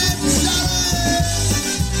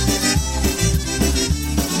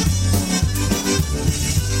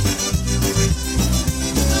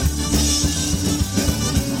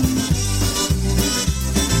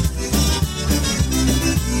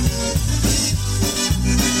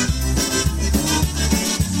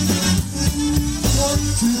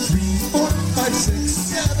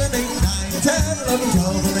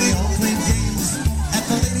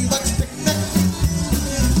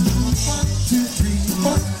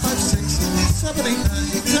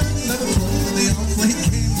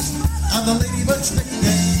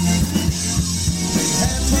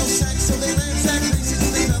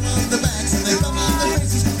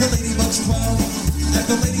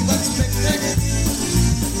 the Ladybugs picnic.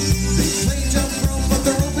 They play jump rope, but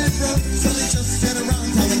the rope is broke, so they just sit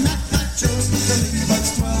around telling knock-knock jokes. The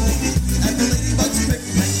Ladybugs 12 at the Ladybugs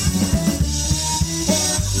picnic. 1,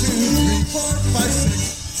 2, 3, 4, 5,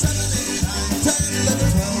 6, 7, 8, 9, 10,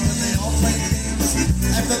 11, 12, and they all play games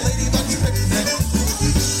at the Ladybugs picnic.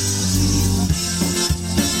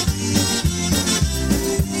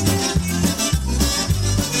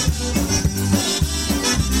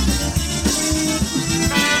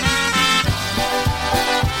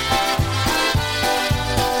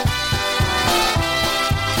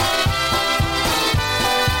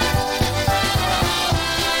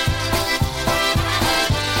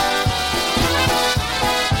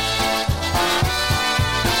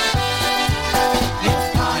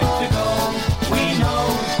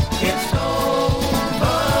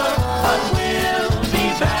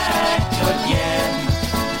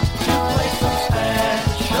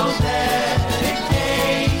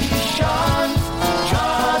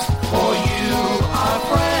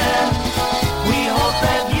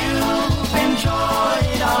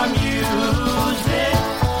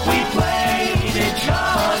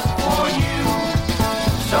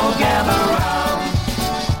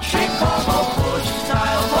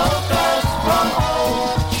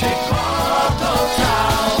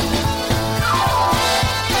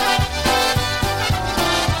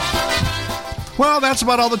 Well, that's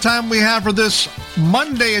about all the time we have for this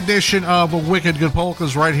Monday edition of Wicked Good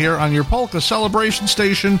Polkas right here on your polka celebration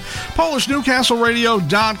station,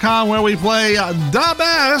 PolishNewcastleRadio.com, where we play the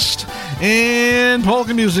best in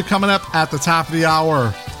polka music. Coming up at the top of the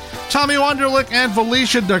hour, Tommy Wunderlich and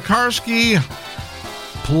Felicia Dakarski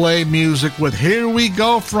play music with Here We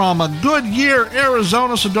Go from Goodyear,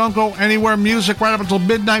 Arizona. So don't go anywhere. Music right up until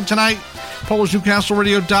midnight tonight.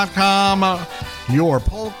 PolishNewcastleRadio.com, your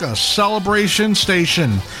polka celebration station.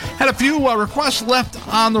 Had a few requests left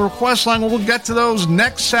on the request line. We'll get to those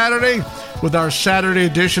next Saturday with our Saturday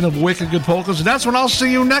edition of Wicked Good Polkas. And that's when I'll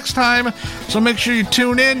see you next time. So make sure you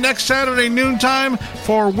tune in next Saturday noontime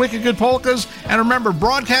for Wicked Good Polkas. And remember,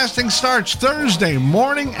 broadcasting starts Thursday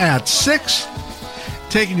morning at 6,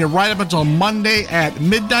 taking you right up until Monday at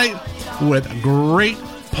midnight with great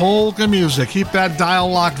polka music. Keep that dial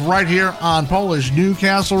locked right here on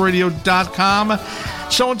PolishNewcastleRadio.com.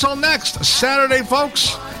 So until next Saturday,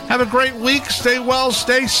 folks, have a great week. Stay well,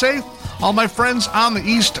 stay safe. All my friends on the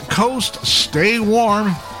East Coast, stay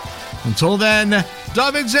warm. Until then, do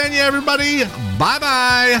widzenia, everybody.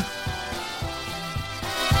 Bye-bye.